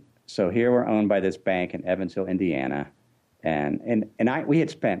 And so here we're owned by this bank in Evansville, Indiana. We had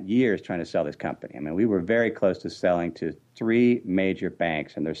spent years trying to sell this company. I mean, we were very close to selling to 3 major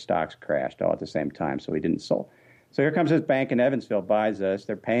banks, and their stocks crashed all at the same time, so we didn't sell. So here comes this bank in Evansville, buys us.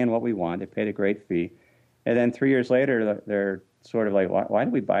 They're paying what we want. They paid a great fee. And then 3 years later, they're sort of like, why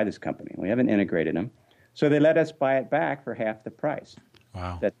did we buy this company? We haven't integrated them. So they let us buy it back for half the price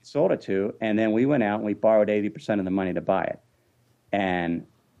Wow. that they sold it to, and then we went out and we borrowed 80% of the money to buy it. And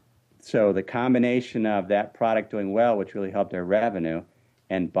so the combination of that product doing well, which really helped our revenue,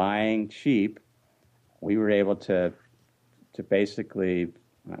 and buying cheap, we were able to basically,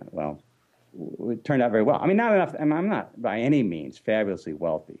 it turned out very well. I mean, not enough. I'm not by any means fabulously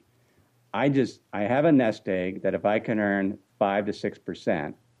wealthy. I have a nest egg that if I can earn 5 to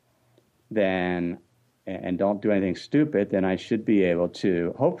 6%, then and don't do anything stupid, then I should be able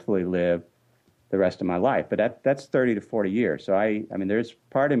to hopefully live the rest of my life. But that's 30 to 40 years. So I mean, there's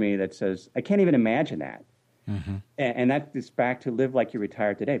part of me that says, I can't even imagine that. Mm-hmm. And that gets back to live like you're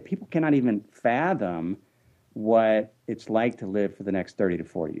retired today. People cannot even fathom what it's like to live for the next 30 to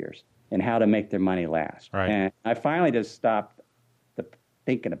 40 years and how to make their money last. Right. And I finally just stopped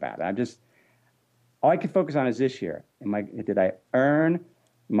thinking about it. All I can focus on is this year. Did I earn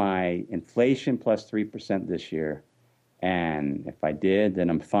my inflation plus 3% this year? And if I did, then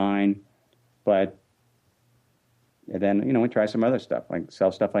I'm fine. But then, we try some other stuff, like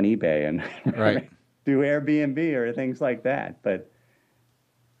sell stuff on eBay and right. do Airbnb or things like that. But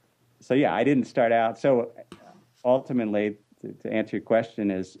so, yeah, I didn't start out. So ultimately, to answer your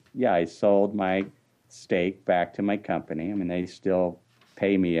question is, yeah, I sold my stake back to my company. I mean, they still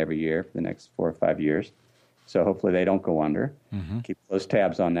pay me every year for the next 4 or 5 years. So hopefully they don't go under. Mm-hmm. Keep close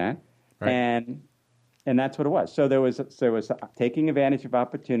tabs on that. Right. And that's what it was. So there was taking advantage of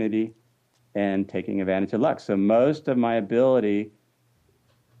opportunity and taking advantage of luck. So most of my ability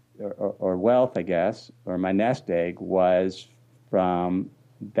or wealth, I guess, or my nest egg was from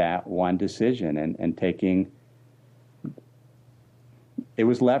that one decision and taking, it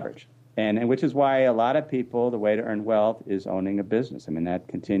was leverage. And which is why a lot of people, the way to earn wealth is owning a business. I mean, that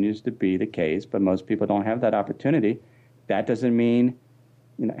continues to be the case, but most people don't have that opportunity. That doesn't mean,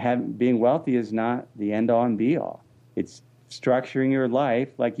 being wealthy is not the end all and be all. It's structuring your life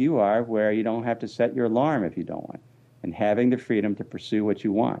like you are, where you don't have to set your alarm if you don't want, and having the freedom to pursue what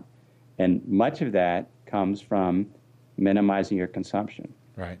you want. And much of that comes from minimizing your consumption.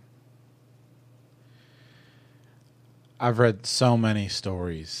 Right. I've read so many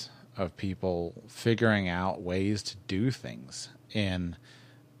stories of people figuring out ways to do things in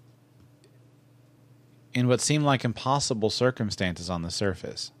what seem like impossible circumstances on the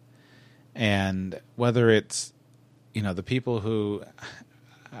surface. And whether it's, the people who,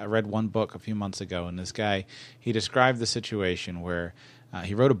 I read one book a few months ago, and this guy, he described the situation where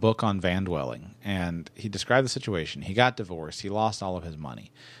he wrote a book on van dwelling, and he described the situation. He got divorced. He lost all of his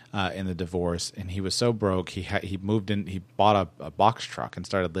money in the divorce, and he was so broke. He moved in. He bought a box truck and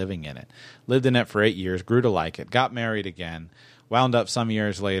started living in it. Lived in it for 8 years. Grew to like it. Got married again. Wound up some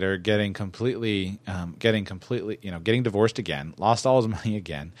years later getting divorced again. Lost all his money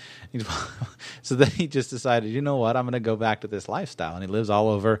again. So then he just decided, you know what? I'm going to go back to this lifestyle. And he lives all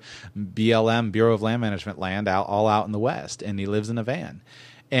over BLM, Bureau of Land Management land, all out in the West. And he lives in a van.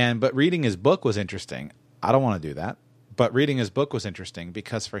 But reading his book was interesting. I don't want to do that. But reading his book was interesting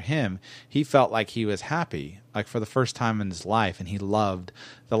because for him, he felt like he was happy, like for the first time in his life, and he loved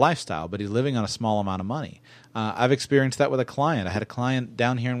the lifestyle, but he's living on a small amount of money. I've experienced that with a client. I had a client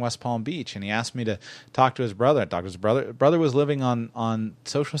down here in West Palm Beach, and he asked me to talk to his brother. I talked to his brother. Brother was living on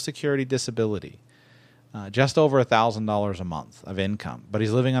Social Security disability, just over $1,000 a month of income, but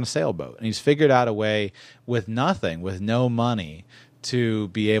he's living on a sailboat, and he's figured out a way with nothing, with no money, to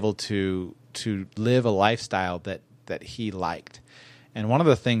be able to live a lifestyle that he liked. And one of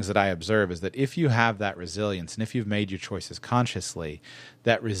the things that I observe is that if you have that resilience, and if you've made your choices consciously,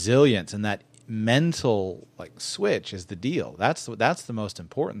 that resilience and that mental switch is the deal. That's the most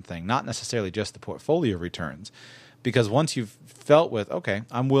important thing, not necessarily just the portfolio returns. Because once you've felt with, okay,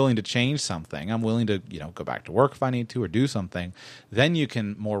 I'm willing to change something, I'm willing to go back to work if I need to or do something, then you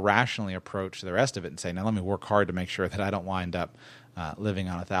can more rationally approach the rest of it and say, now let me work hard to make sure that I don't wind up living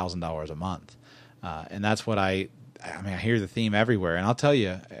on $1,000 a month. And that's what I hear the theme everywhere. And I'll tell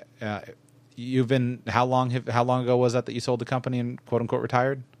you, you've been, how long ago was that you sold the company and quote unquote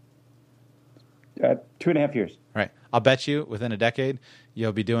retired? 2.5 years. Right. I'll bet you within a decade,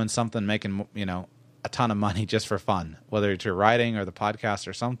 you'll be doing something, making, a ton of money just for fun, whether it's your writing or the podcast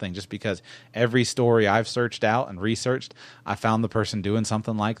or something, just because every story I've searched out and researched, I found the person doing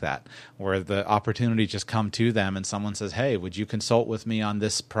something like that, where the opportunity just come to them and someone says, hey, would you consult with me on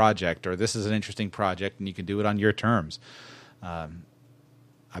this project, or this is an interesting project and you can do it on your terms.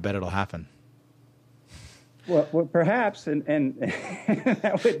 I bet it'll happen. Well, perhaps, and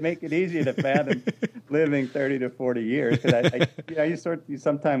that would make it easier to fathom living 30 to 40 years. Because you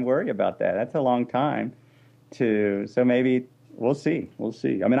sometimes worry about that. That's a long time so maybe we'll see.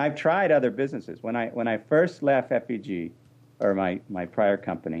 I mean, I've tried other businesses. When I first left FEG, or my prior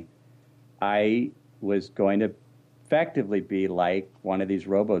company, I was going to effectively be like one of these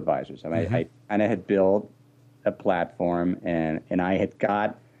robo-advisors. I mean, I kind of had built a platform, and I had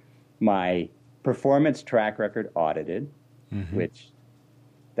got my performance track record audited, which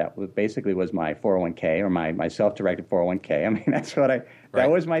that was basically was my 401k, or my self-directed 401k. I mean, that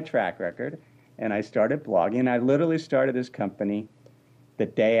was my track record. And I started blogging. I literally started this company the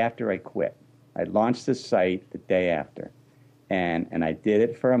day after I quit. I launched the site the day after. And I did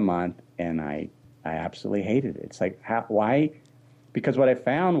it for a month, and I absolutely hated it. It's like, why? Because what I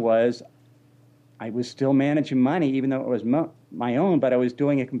found was I was still managing money, even though it was my own, but I was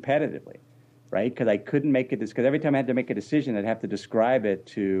doing it competitively. Right? Because I couldn't make it, because every time I had to make a decision, I'd have to describe it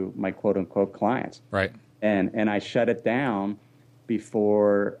to my quote unquote clients. Right. And I shut it down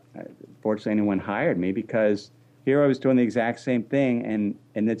before, fortunately, anyone hired me, because here I was doing the exact same thing,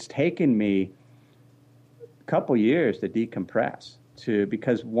 and it's taken me a couple years to decompress.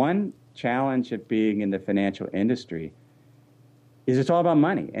 Because one challenge of being in the financial industry is it's all about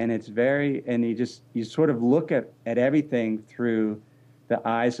money, and you sort of look at everything through the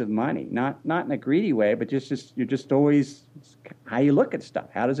eyes of money, not in a greedy way, but you're just always how you look at stuff.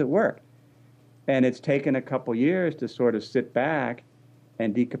 How does it work? And it's taken a couple years to sort of sit back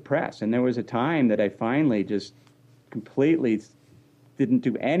and decompress. And there was a time that I finally just completely didn't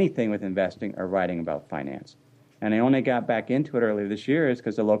do anything with investing or writing about finance. And I only got back into it earlier this year is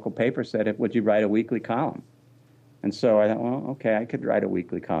because the local paper said, would you write a weekly column? And so I thought, well, okay, I could write a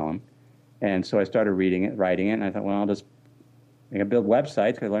weekly column. And so I started writing it, and I thought, well, I can build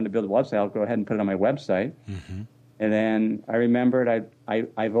websites. I learned to build a website. I'll go ahead and put it on my website. And then I remembered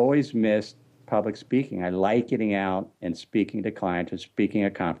I've always missed public speaking. I like getting out and speaking to clients or speaking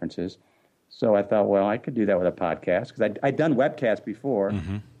at conferences. So I thought, well, I could do that with a podcast, because I'd done webcasts before.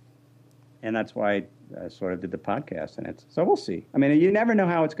 And that's why I sort of did the podcast. So we'll see. I mean, you never know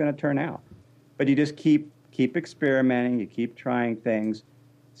how it's going to turn out. But you just keep experimenting. You keep trying things,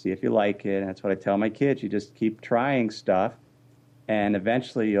 see if you like it. And that's what I tell my kids. You just keep trying stuff, and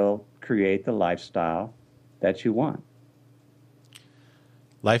eventually you'll create the lifestyle that you want.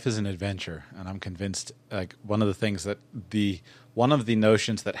 Life is an adventure, and I'm convinced, like, one of the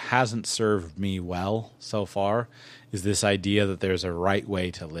notions that hasn't served me well so far is this idea that there's a right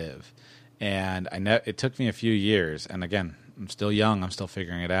way to live. And I know it took me a few years, and again, I'm still young, I'm still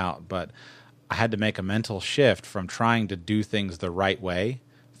figuring it out, but I had to make a mental shift from trying to do things the right way,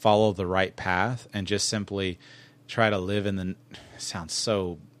 follow the right path, and just simply try to live in the, sounds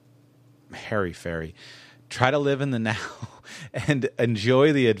so hairy-fairy, try to live in the now and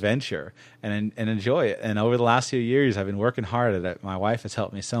enjoy the adventure and enjoy it. And over the last few years, I've been working hard at it. My wife has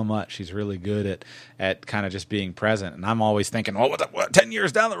helped me so much. She's really good at kind of just being present. And I'm always thinking, well, what 10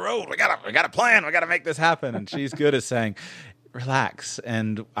 years down the road, we got a plan. We got to make this happen. And she's good at saying, relax.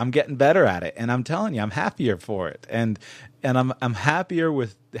 And I'm getting better at it. And I'm telling you, I'm happier for it. And I'm happier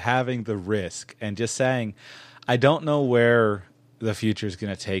with having the risk and just saying, I don't know where the future is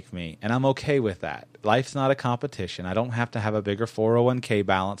going to take me, and I'm okay with that. Life's not a competition. I don't have to have a bigger 401k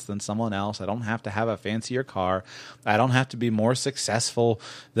balance than someone else. I don't have to have a fancier car. I don't have to be more successful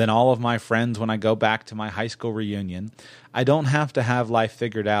than all of my friends when I go back to my high school reunion. I don't have to have life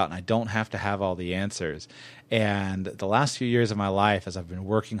figured out, and I don't have to have all the answers. And the last few years of my life, as I've been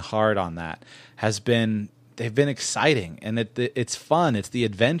working hard on that, they've been exciting, and it's fun. It's the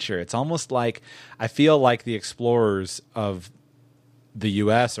adventure. It's almost like I feel like the explorers of the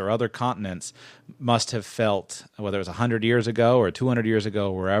U.S. or other continents must have felt, whether it was 100 years ago or 200 years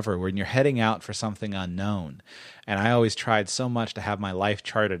ago, wherever, when you're heading out for something unknown. And I always tried so much to have my life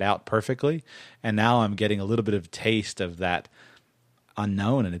charted out perfectly, and now I'm getting a little bit of taste of that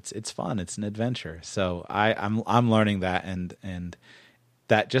unknown, and it's fun. It's an adventure. So I'm learning that, and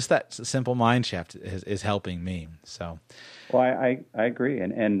that simple mind shift is helping me. So, well, I agree,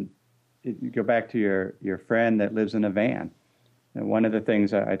 and you go back to your friend that lives in a van. And one of the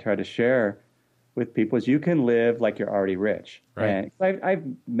things I try to share with people is you can live like you're already rich. Right. And I've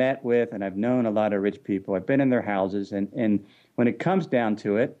met with and I've known a lot of rich people. I've been in their houses, and when it comes down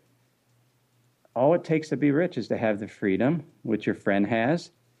to it, all it takes to be rich is to have the freedom, which your friend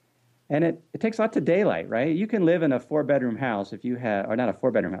has. And it takes lots of daylight, right? You can live in a 4-bedroom house if you have, or not a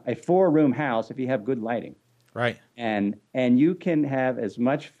 4-bedroom house, a 4-room house if you have good lighting. Right. And you can have as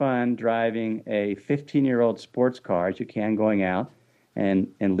much fun driving a 15-year-old sports car as you can going out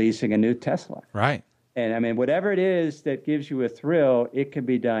and leasing a new Tesla. Right. And I mean, whatever it is that gives you a thrill, it can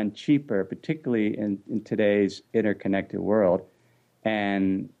be done cheaper, particularly in today's interconnected world.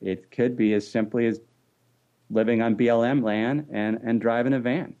 And it could be as simply as living on BLM land and driving a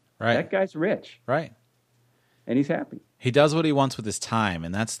van. Right. That guy's rich. Right. And he's happy. He does what he wants with his time.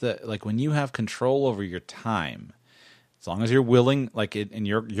 And that's when you have control over your time, as long as you're willing, and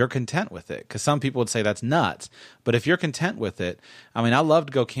you're content with it. Because some people would say that's nuts. But if you're content with it, I mean, I love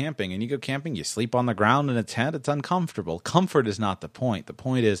to go camping. And you go camping, you sleep on the ground in a tent. It's uncomfortable. Comfort is not the point. The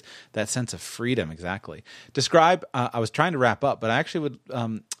point is that sense of freedom. Exactly. Describe. I was trying to wrap up, but I actually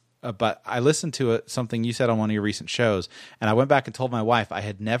would. But I listened to something you said on one of your recent shows, and I went back and told my wife I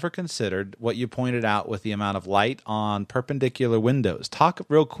had never considered what you pointed out with the amount of light on perpendicular windows. Talk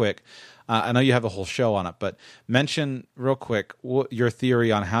real quick. I know you have a whole show on it, but mention real quick your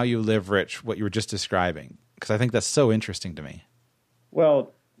theory on how you live rich, what you were just describing, because I think that's so interesting to me.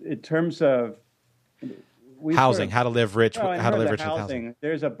 Well, in terms of housing, how to live rich, how to live rich with housing.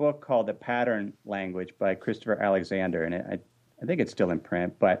 There's a book called The Pattern Language by Christopher Alexander, and I think it's still in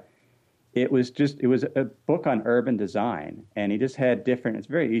print, but it was a book on urban design, and he just had it's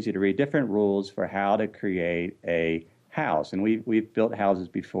very easy to read, different rules for how to create a house. And we've built houses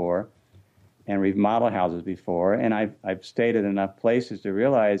before, and we've modeled houses before, and I've stayed in enough places to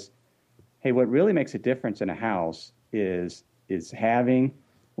realize, hey, what really makes a difference in a house is having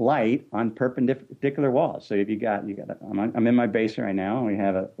light on perpendicular walls. So if I'm in my basement right now, and we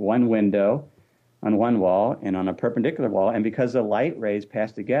have one window on one wall and on a perpendicular wall, and because the light rays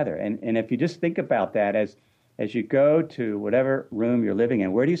pass together. And if you just think about that as you go to whatever room you're living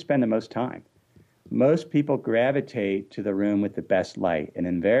in, where do you spend the most time? Most people gravitate to the room with the best light, and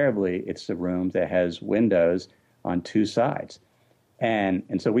invariably it's the room that has windows on two sides. And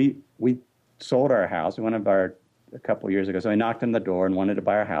so we sold our house. A couple of years ago, so I knocked on the door and wanted to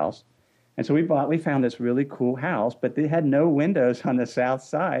buy our house. And so we found this really cool house, but they had no windows on the south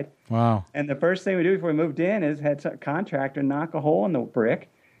side. Wow. And the first thing we do before we moved in is had a contractor knock a hole in the brick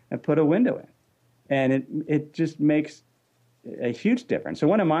and put a window in. And it just makes a huge difference. So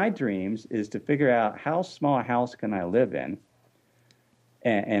one of my dreams is to figure out how small a house can I live in.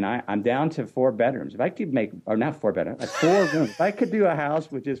 And I'm down to 4 bedrooms. If I could not 4 bedrooms, 4 rooms. If I could do a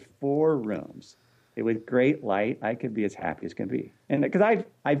house with just 4 rooms, with great light, I could be as happy as can be. And because I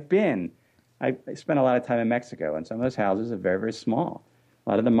spent a lot of time in Mexico, and some of those houses are very, very small. A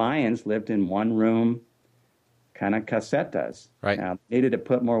lot of the Mayans lived in one-room kind of casetas. Right. Now, needed to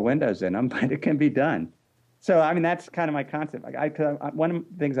put more windows in them, but it can be done. So, I mean, that's kind of my concept. One of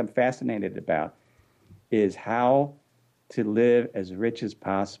the things I'm fascinated about is how to live as rich as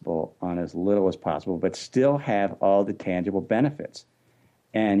possible on as little as possible, but still have all the tangible benefits.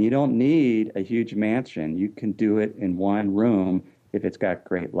 And you don't need a huge mansion. You can do it in one room if it's got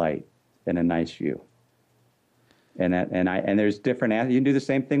great light and a nice view. And there's different. You can do the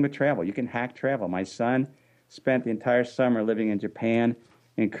same thing with travel. You can hack travel. My son spent the entire summer living in Japan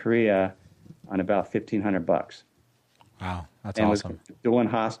and Korea on about $1,500. Wow, that's and awesome. Was doing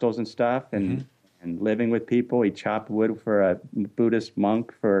hostels and stuff, and living with people. He chopped wood for a Buddhist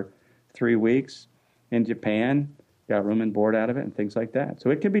monk for 3 weeks in Japan. Got room and board out of it and things like that. So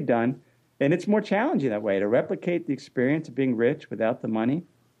it can be done. And it's more challenging that way, to replicate the experience of being rich without the money.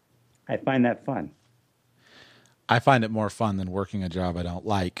 I find that fun. I find it more fun than working a job I don't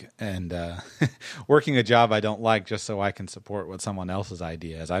like, and working a job I don't like just so I can support what someone else's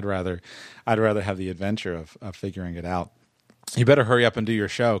idea is. I'd rather have the adventure of figuring it out. You better hurry up and do your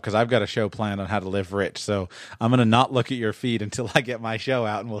show, because I've got a show planned on how to live rich. So I'm going to not look at your feed until I get my show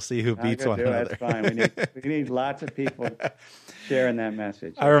out, and we'll see who beats one another. That's fine. We need lots of people sharing that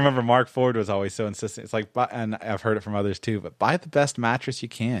message. I remember Mark Ford was always so insistent. It's like, and I've heard it from others too, but buy the best mattress you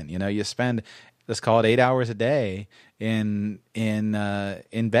can. You know, you spend, let's call it 8 hours a day in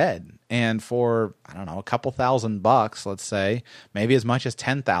bed, and for, I don't know, a couple $1,000, let's say, maybe as much as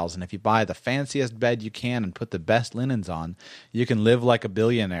 $10,000, if you buy the fanciest bed you can and put the best linens on, you can live like a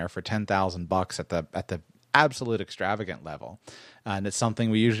billionaire for $10,000 at the absolute extravagant level. And it's something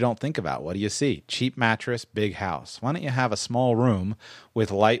we usually don't think about. What do you see? Cheap mattress, big house. Why don't you have a small room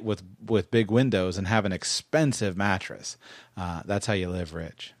with light with big windows and have an expensive mattress? That's how you live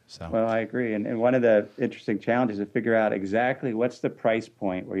rich. So. Well, I agree. And one of the interesting challenges is to figure out exactly what's the price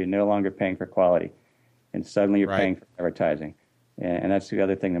point where you're no longer paying for quality and suddenly you're paying for advertising. And that's the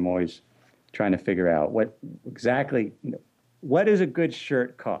other thing I'm always trying to figure out. What does a good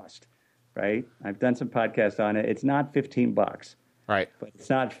shirt cost, right? I've done some podcasts on it. It's not $15. Right. But it's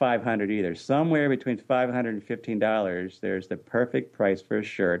not $500 either. Somewhere between $500 and $15, there's the perfect price for a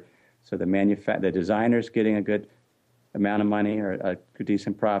shirt. So the designer's getting a good amount of money or a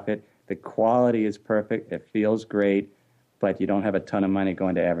decent profit. The quality is perfect. It feels great, but you don't have a ton of money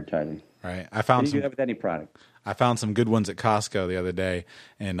going to advertising. Right. You do that with any product. I found some good ones at Costco the other day,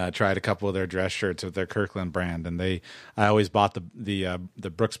 and I tried a couple of their dress shirts with their Kirkland brand. And I always bought the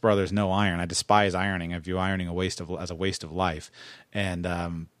Brooks Brothers No Iron. I despise ironing. I view ironing as a waste of life.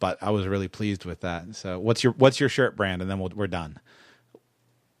 And but I was really pleased with that. So what's your shirt brand? And then we're done.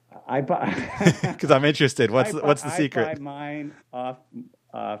 I buy because I'm interested. What's the secret? I buy mine off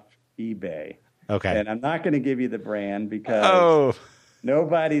eBay. Okay. And I'm not going to give you the brand because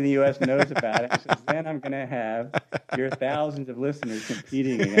nobody in the U.S. knows about it. So then I'm going to have your thousands of listeners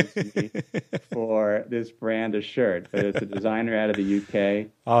competing against me for this brand of shirt. But it's a designer out of the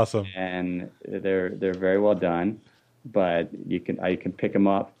UK. Awesome. And they're very well done. But you can pick them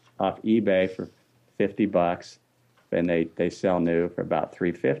up off eBay for $50. And they sell new for about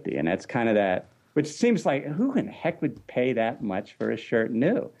 $350, and that's kind of that. Which seems like who in heck would pay that much for a shirt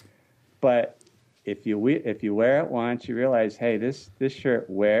new? But if you wear it once, you realize, hey, this shirt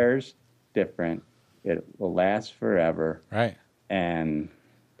wears different. It will last forever. Right.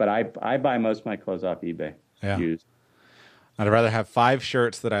 But I buy most of my clothes off eBay. Yeah. Used. I'd rather have 5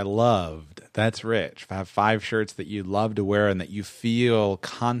 shirts that I loved. That's rich. Have 5 shirts that you love to wear and that you feel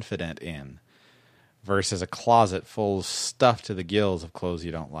confident in, versus a closet full of stuff to the gills of clothes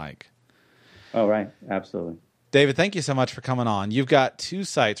you don't like. Oh, right. Absolutely. David, thank you so much for coming on. You've got 2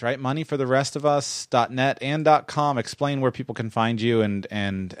 sites, right? moneyfortherestofus.net and .com. Explain where people can find you and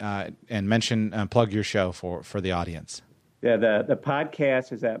mention plug your show for the audience. Yeah, the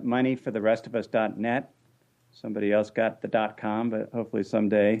podcast is at moneyfortherestofus.net. Somebody else got the .com, but hopefully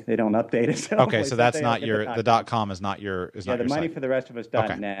someday they don't update it. Okay, so that's not the .com is not your the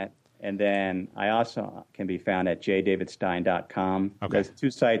moneyfortherestofus.net. Okay. And then I also can be found at jdavidstein.com. Okay. Those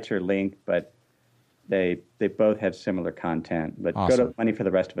 2 sites are linked, but they both have similar content. But awesome. Go to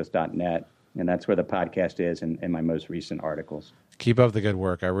moneyfortherestofus.net, and that's where the podcast is and my most recent articles. Keep up the good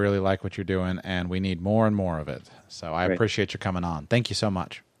work. I really like what you're doing, and we need more and more of it. So I appreciate you coming on. Thank you so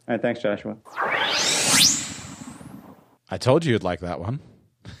much. All right, thanks, Joshua. I told you you'd like that one.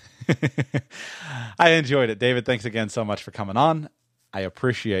 I enjoyed it. David, thanks again so much for coming on. I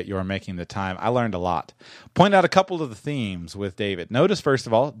appreciate your making the time. I learned a lot. Point out a couple of the themes with David. Notice, first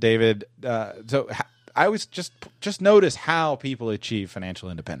of all, David, I was just notice how people achieve financial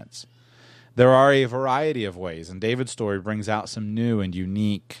independence. There are a variety of ways, and David's story brings out some new and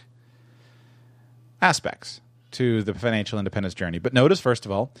unique aspects to the financial independence journey. But notice, first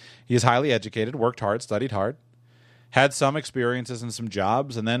of all, he is highly educated, worked hard, studied hard, had some experiences in some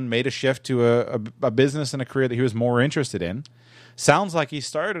jobs, and then made a shift to a business and a career that he was more interested in. Sounds like he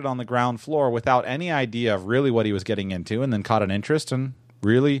started on the ground floor without any idea of really what he was getting into, and then caught an interest and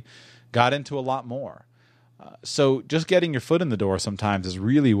really got into a lot more. So just getting your foot in the door sometimes is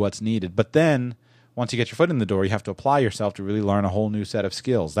really what's needed. But then once you get your foot in the door, you have to apply yourself to really learn a whole new set of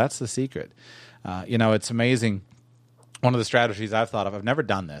skills. That's the secret. It's amazing. One of the strategies I've thought of, I've never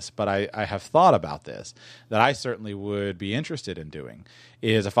done this, but I have thought about this, that I certainly would be interested in doing,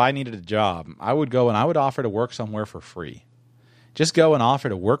 is if I needed a job, I would go and I would offer to work somewhere for free. Just go and offer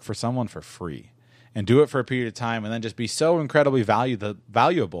to work for someone for free and do it for a period of time and then just be so incredibly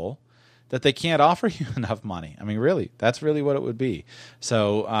valuable that they can't offer you enough money. I mean, really, that's really what it would be.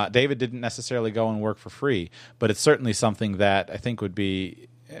 So David didn't necessarily go and work for free, but it's certainly something that I think would be,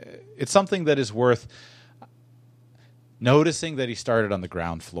 it's something that is worth noticing that he started on the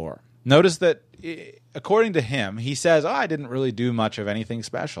ground floor. Notice that, according to him, he says, I didn't really do much of anything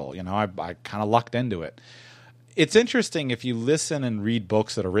special. I kind of lucked into it. It's interesting if you listen and read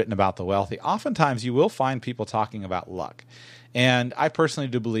books that are written about the wealthy, oftentimes you will find people talking about luck. And I personally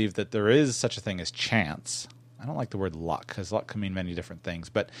do believe that there is such a thing as chance. I don't like the word luck because luck can mean many different things,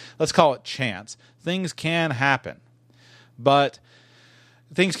 but let's call it chance. Things can happen, but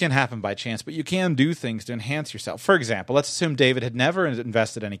things can happen by chance, but you can do things to enhance yourself. For example, let's assume David had never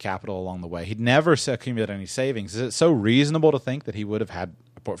invested any capital along the way. He'd never accumulated any savings. Is it so reasonable to think that he would have had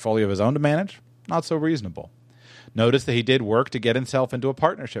a portfolio of his own to manage? not so reasonable. Notice that he did work to get himself into a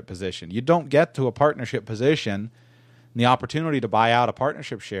partnership position. You don't get to a partnership position and the opportunity to buy out a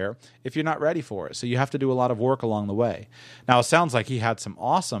partnership share if you're not ready for it. So you have to do a lot of work along the way. Now, it sounds like he had some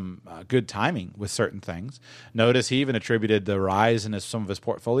awesome, good timing with certain things. Notice he even attributed the rise in some of his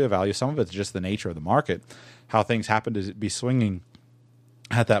portfolio value. Some of it's just the nature of the market, how things happen to be swinging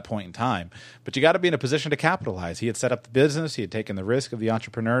at that point in time. But you got to be in a position to capitalize. He had set up the business. He had taken the risk of the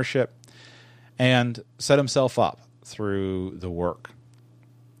entrepreneurship and set himself up through the work.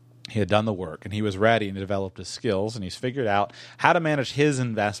 He had done the work, and he was ready and developed his skills, and he's figured out how to manage his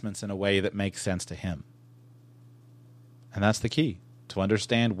investments in a way that makes sense to him. And that's the key, to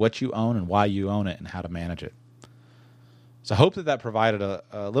understand what you own and why you own it and how to manage it. So I hope that provided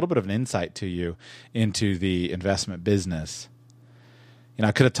a little bit of an insight to you into the investment business. You know,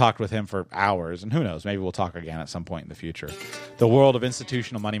 I could have talked with him for hours, and who knows, maybe we'll talk again at some point in the future. The world of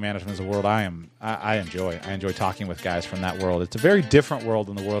institutional money management is a world I enjoy. I enjoy talking with guys from that world. It's a very different world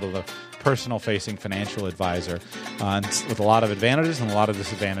than the world of the personal-facing financial advisor, with a lot of advantages and a lot of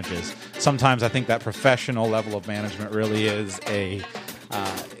disadvantages. Sometimes I think that professional level of management really is it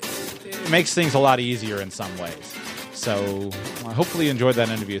makes things a lot easier in some ways. So hopefully you enjoyed that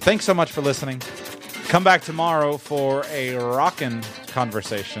interview. Thanks so much for listening. Come back tomorrow for a rockin'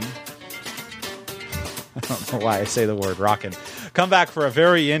 conversation. I don't know why I say the word rockin'. Come back for a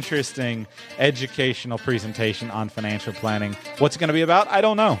very interesting educational presentation on financial planning. What's it going to be about? I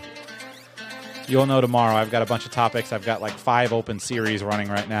don't know. You'll know tomorrow. I've got a bunch of topics. I've got like 5 open series running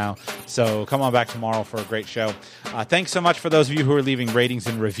right now. So come on back tomorrow for a great show. Thanks so much for those of you who are leaving ratings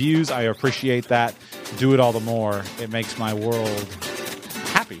and reviews. I appreciate that. Do it all the more. It makes my world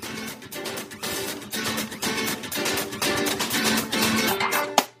happy.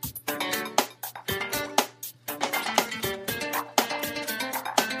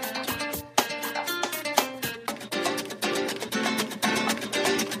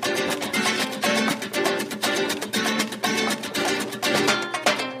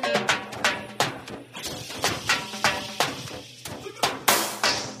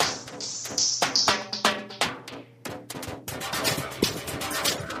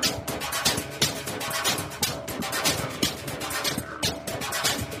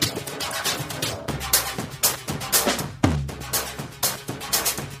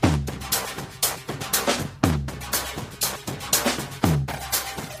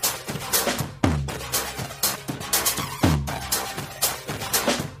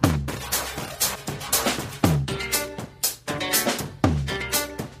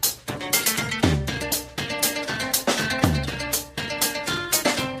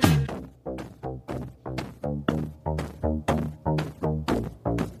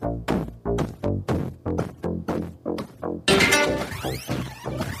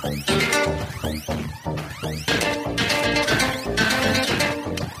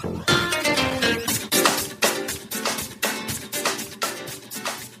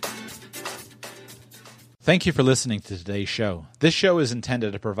 Thank you for listening to today's show. This show is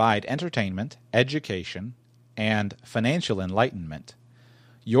intended to provide entertainment, education, and financial enlightenment.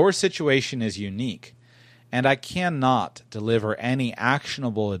 Your situation is unique, and I cannot deliver any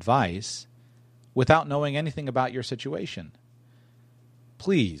actionable advice without knowing anything about your situation.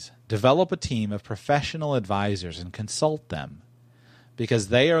 Please develop a team of professional advisors and consult them, because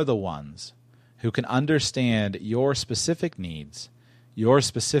they are the ones who can understand your specific needs, your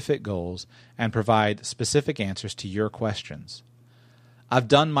specific goals, and provide specific answers to your questions. I've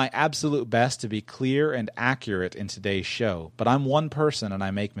done my absolute best to be clear and accurate in today's show, but I'm one person and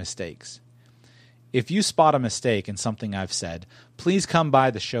I make mistakes. If you spot a mistake in something I've said, please come by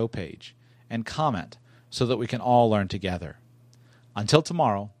the show page and comment so that we can all learn together. Until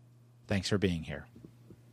tomorrow, thanks for being here.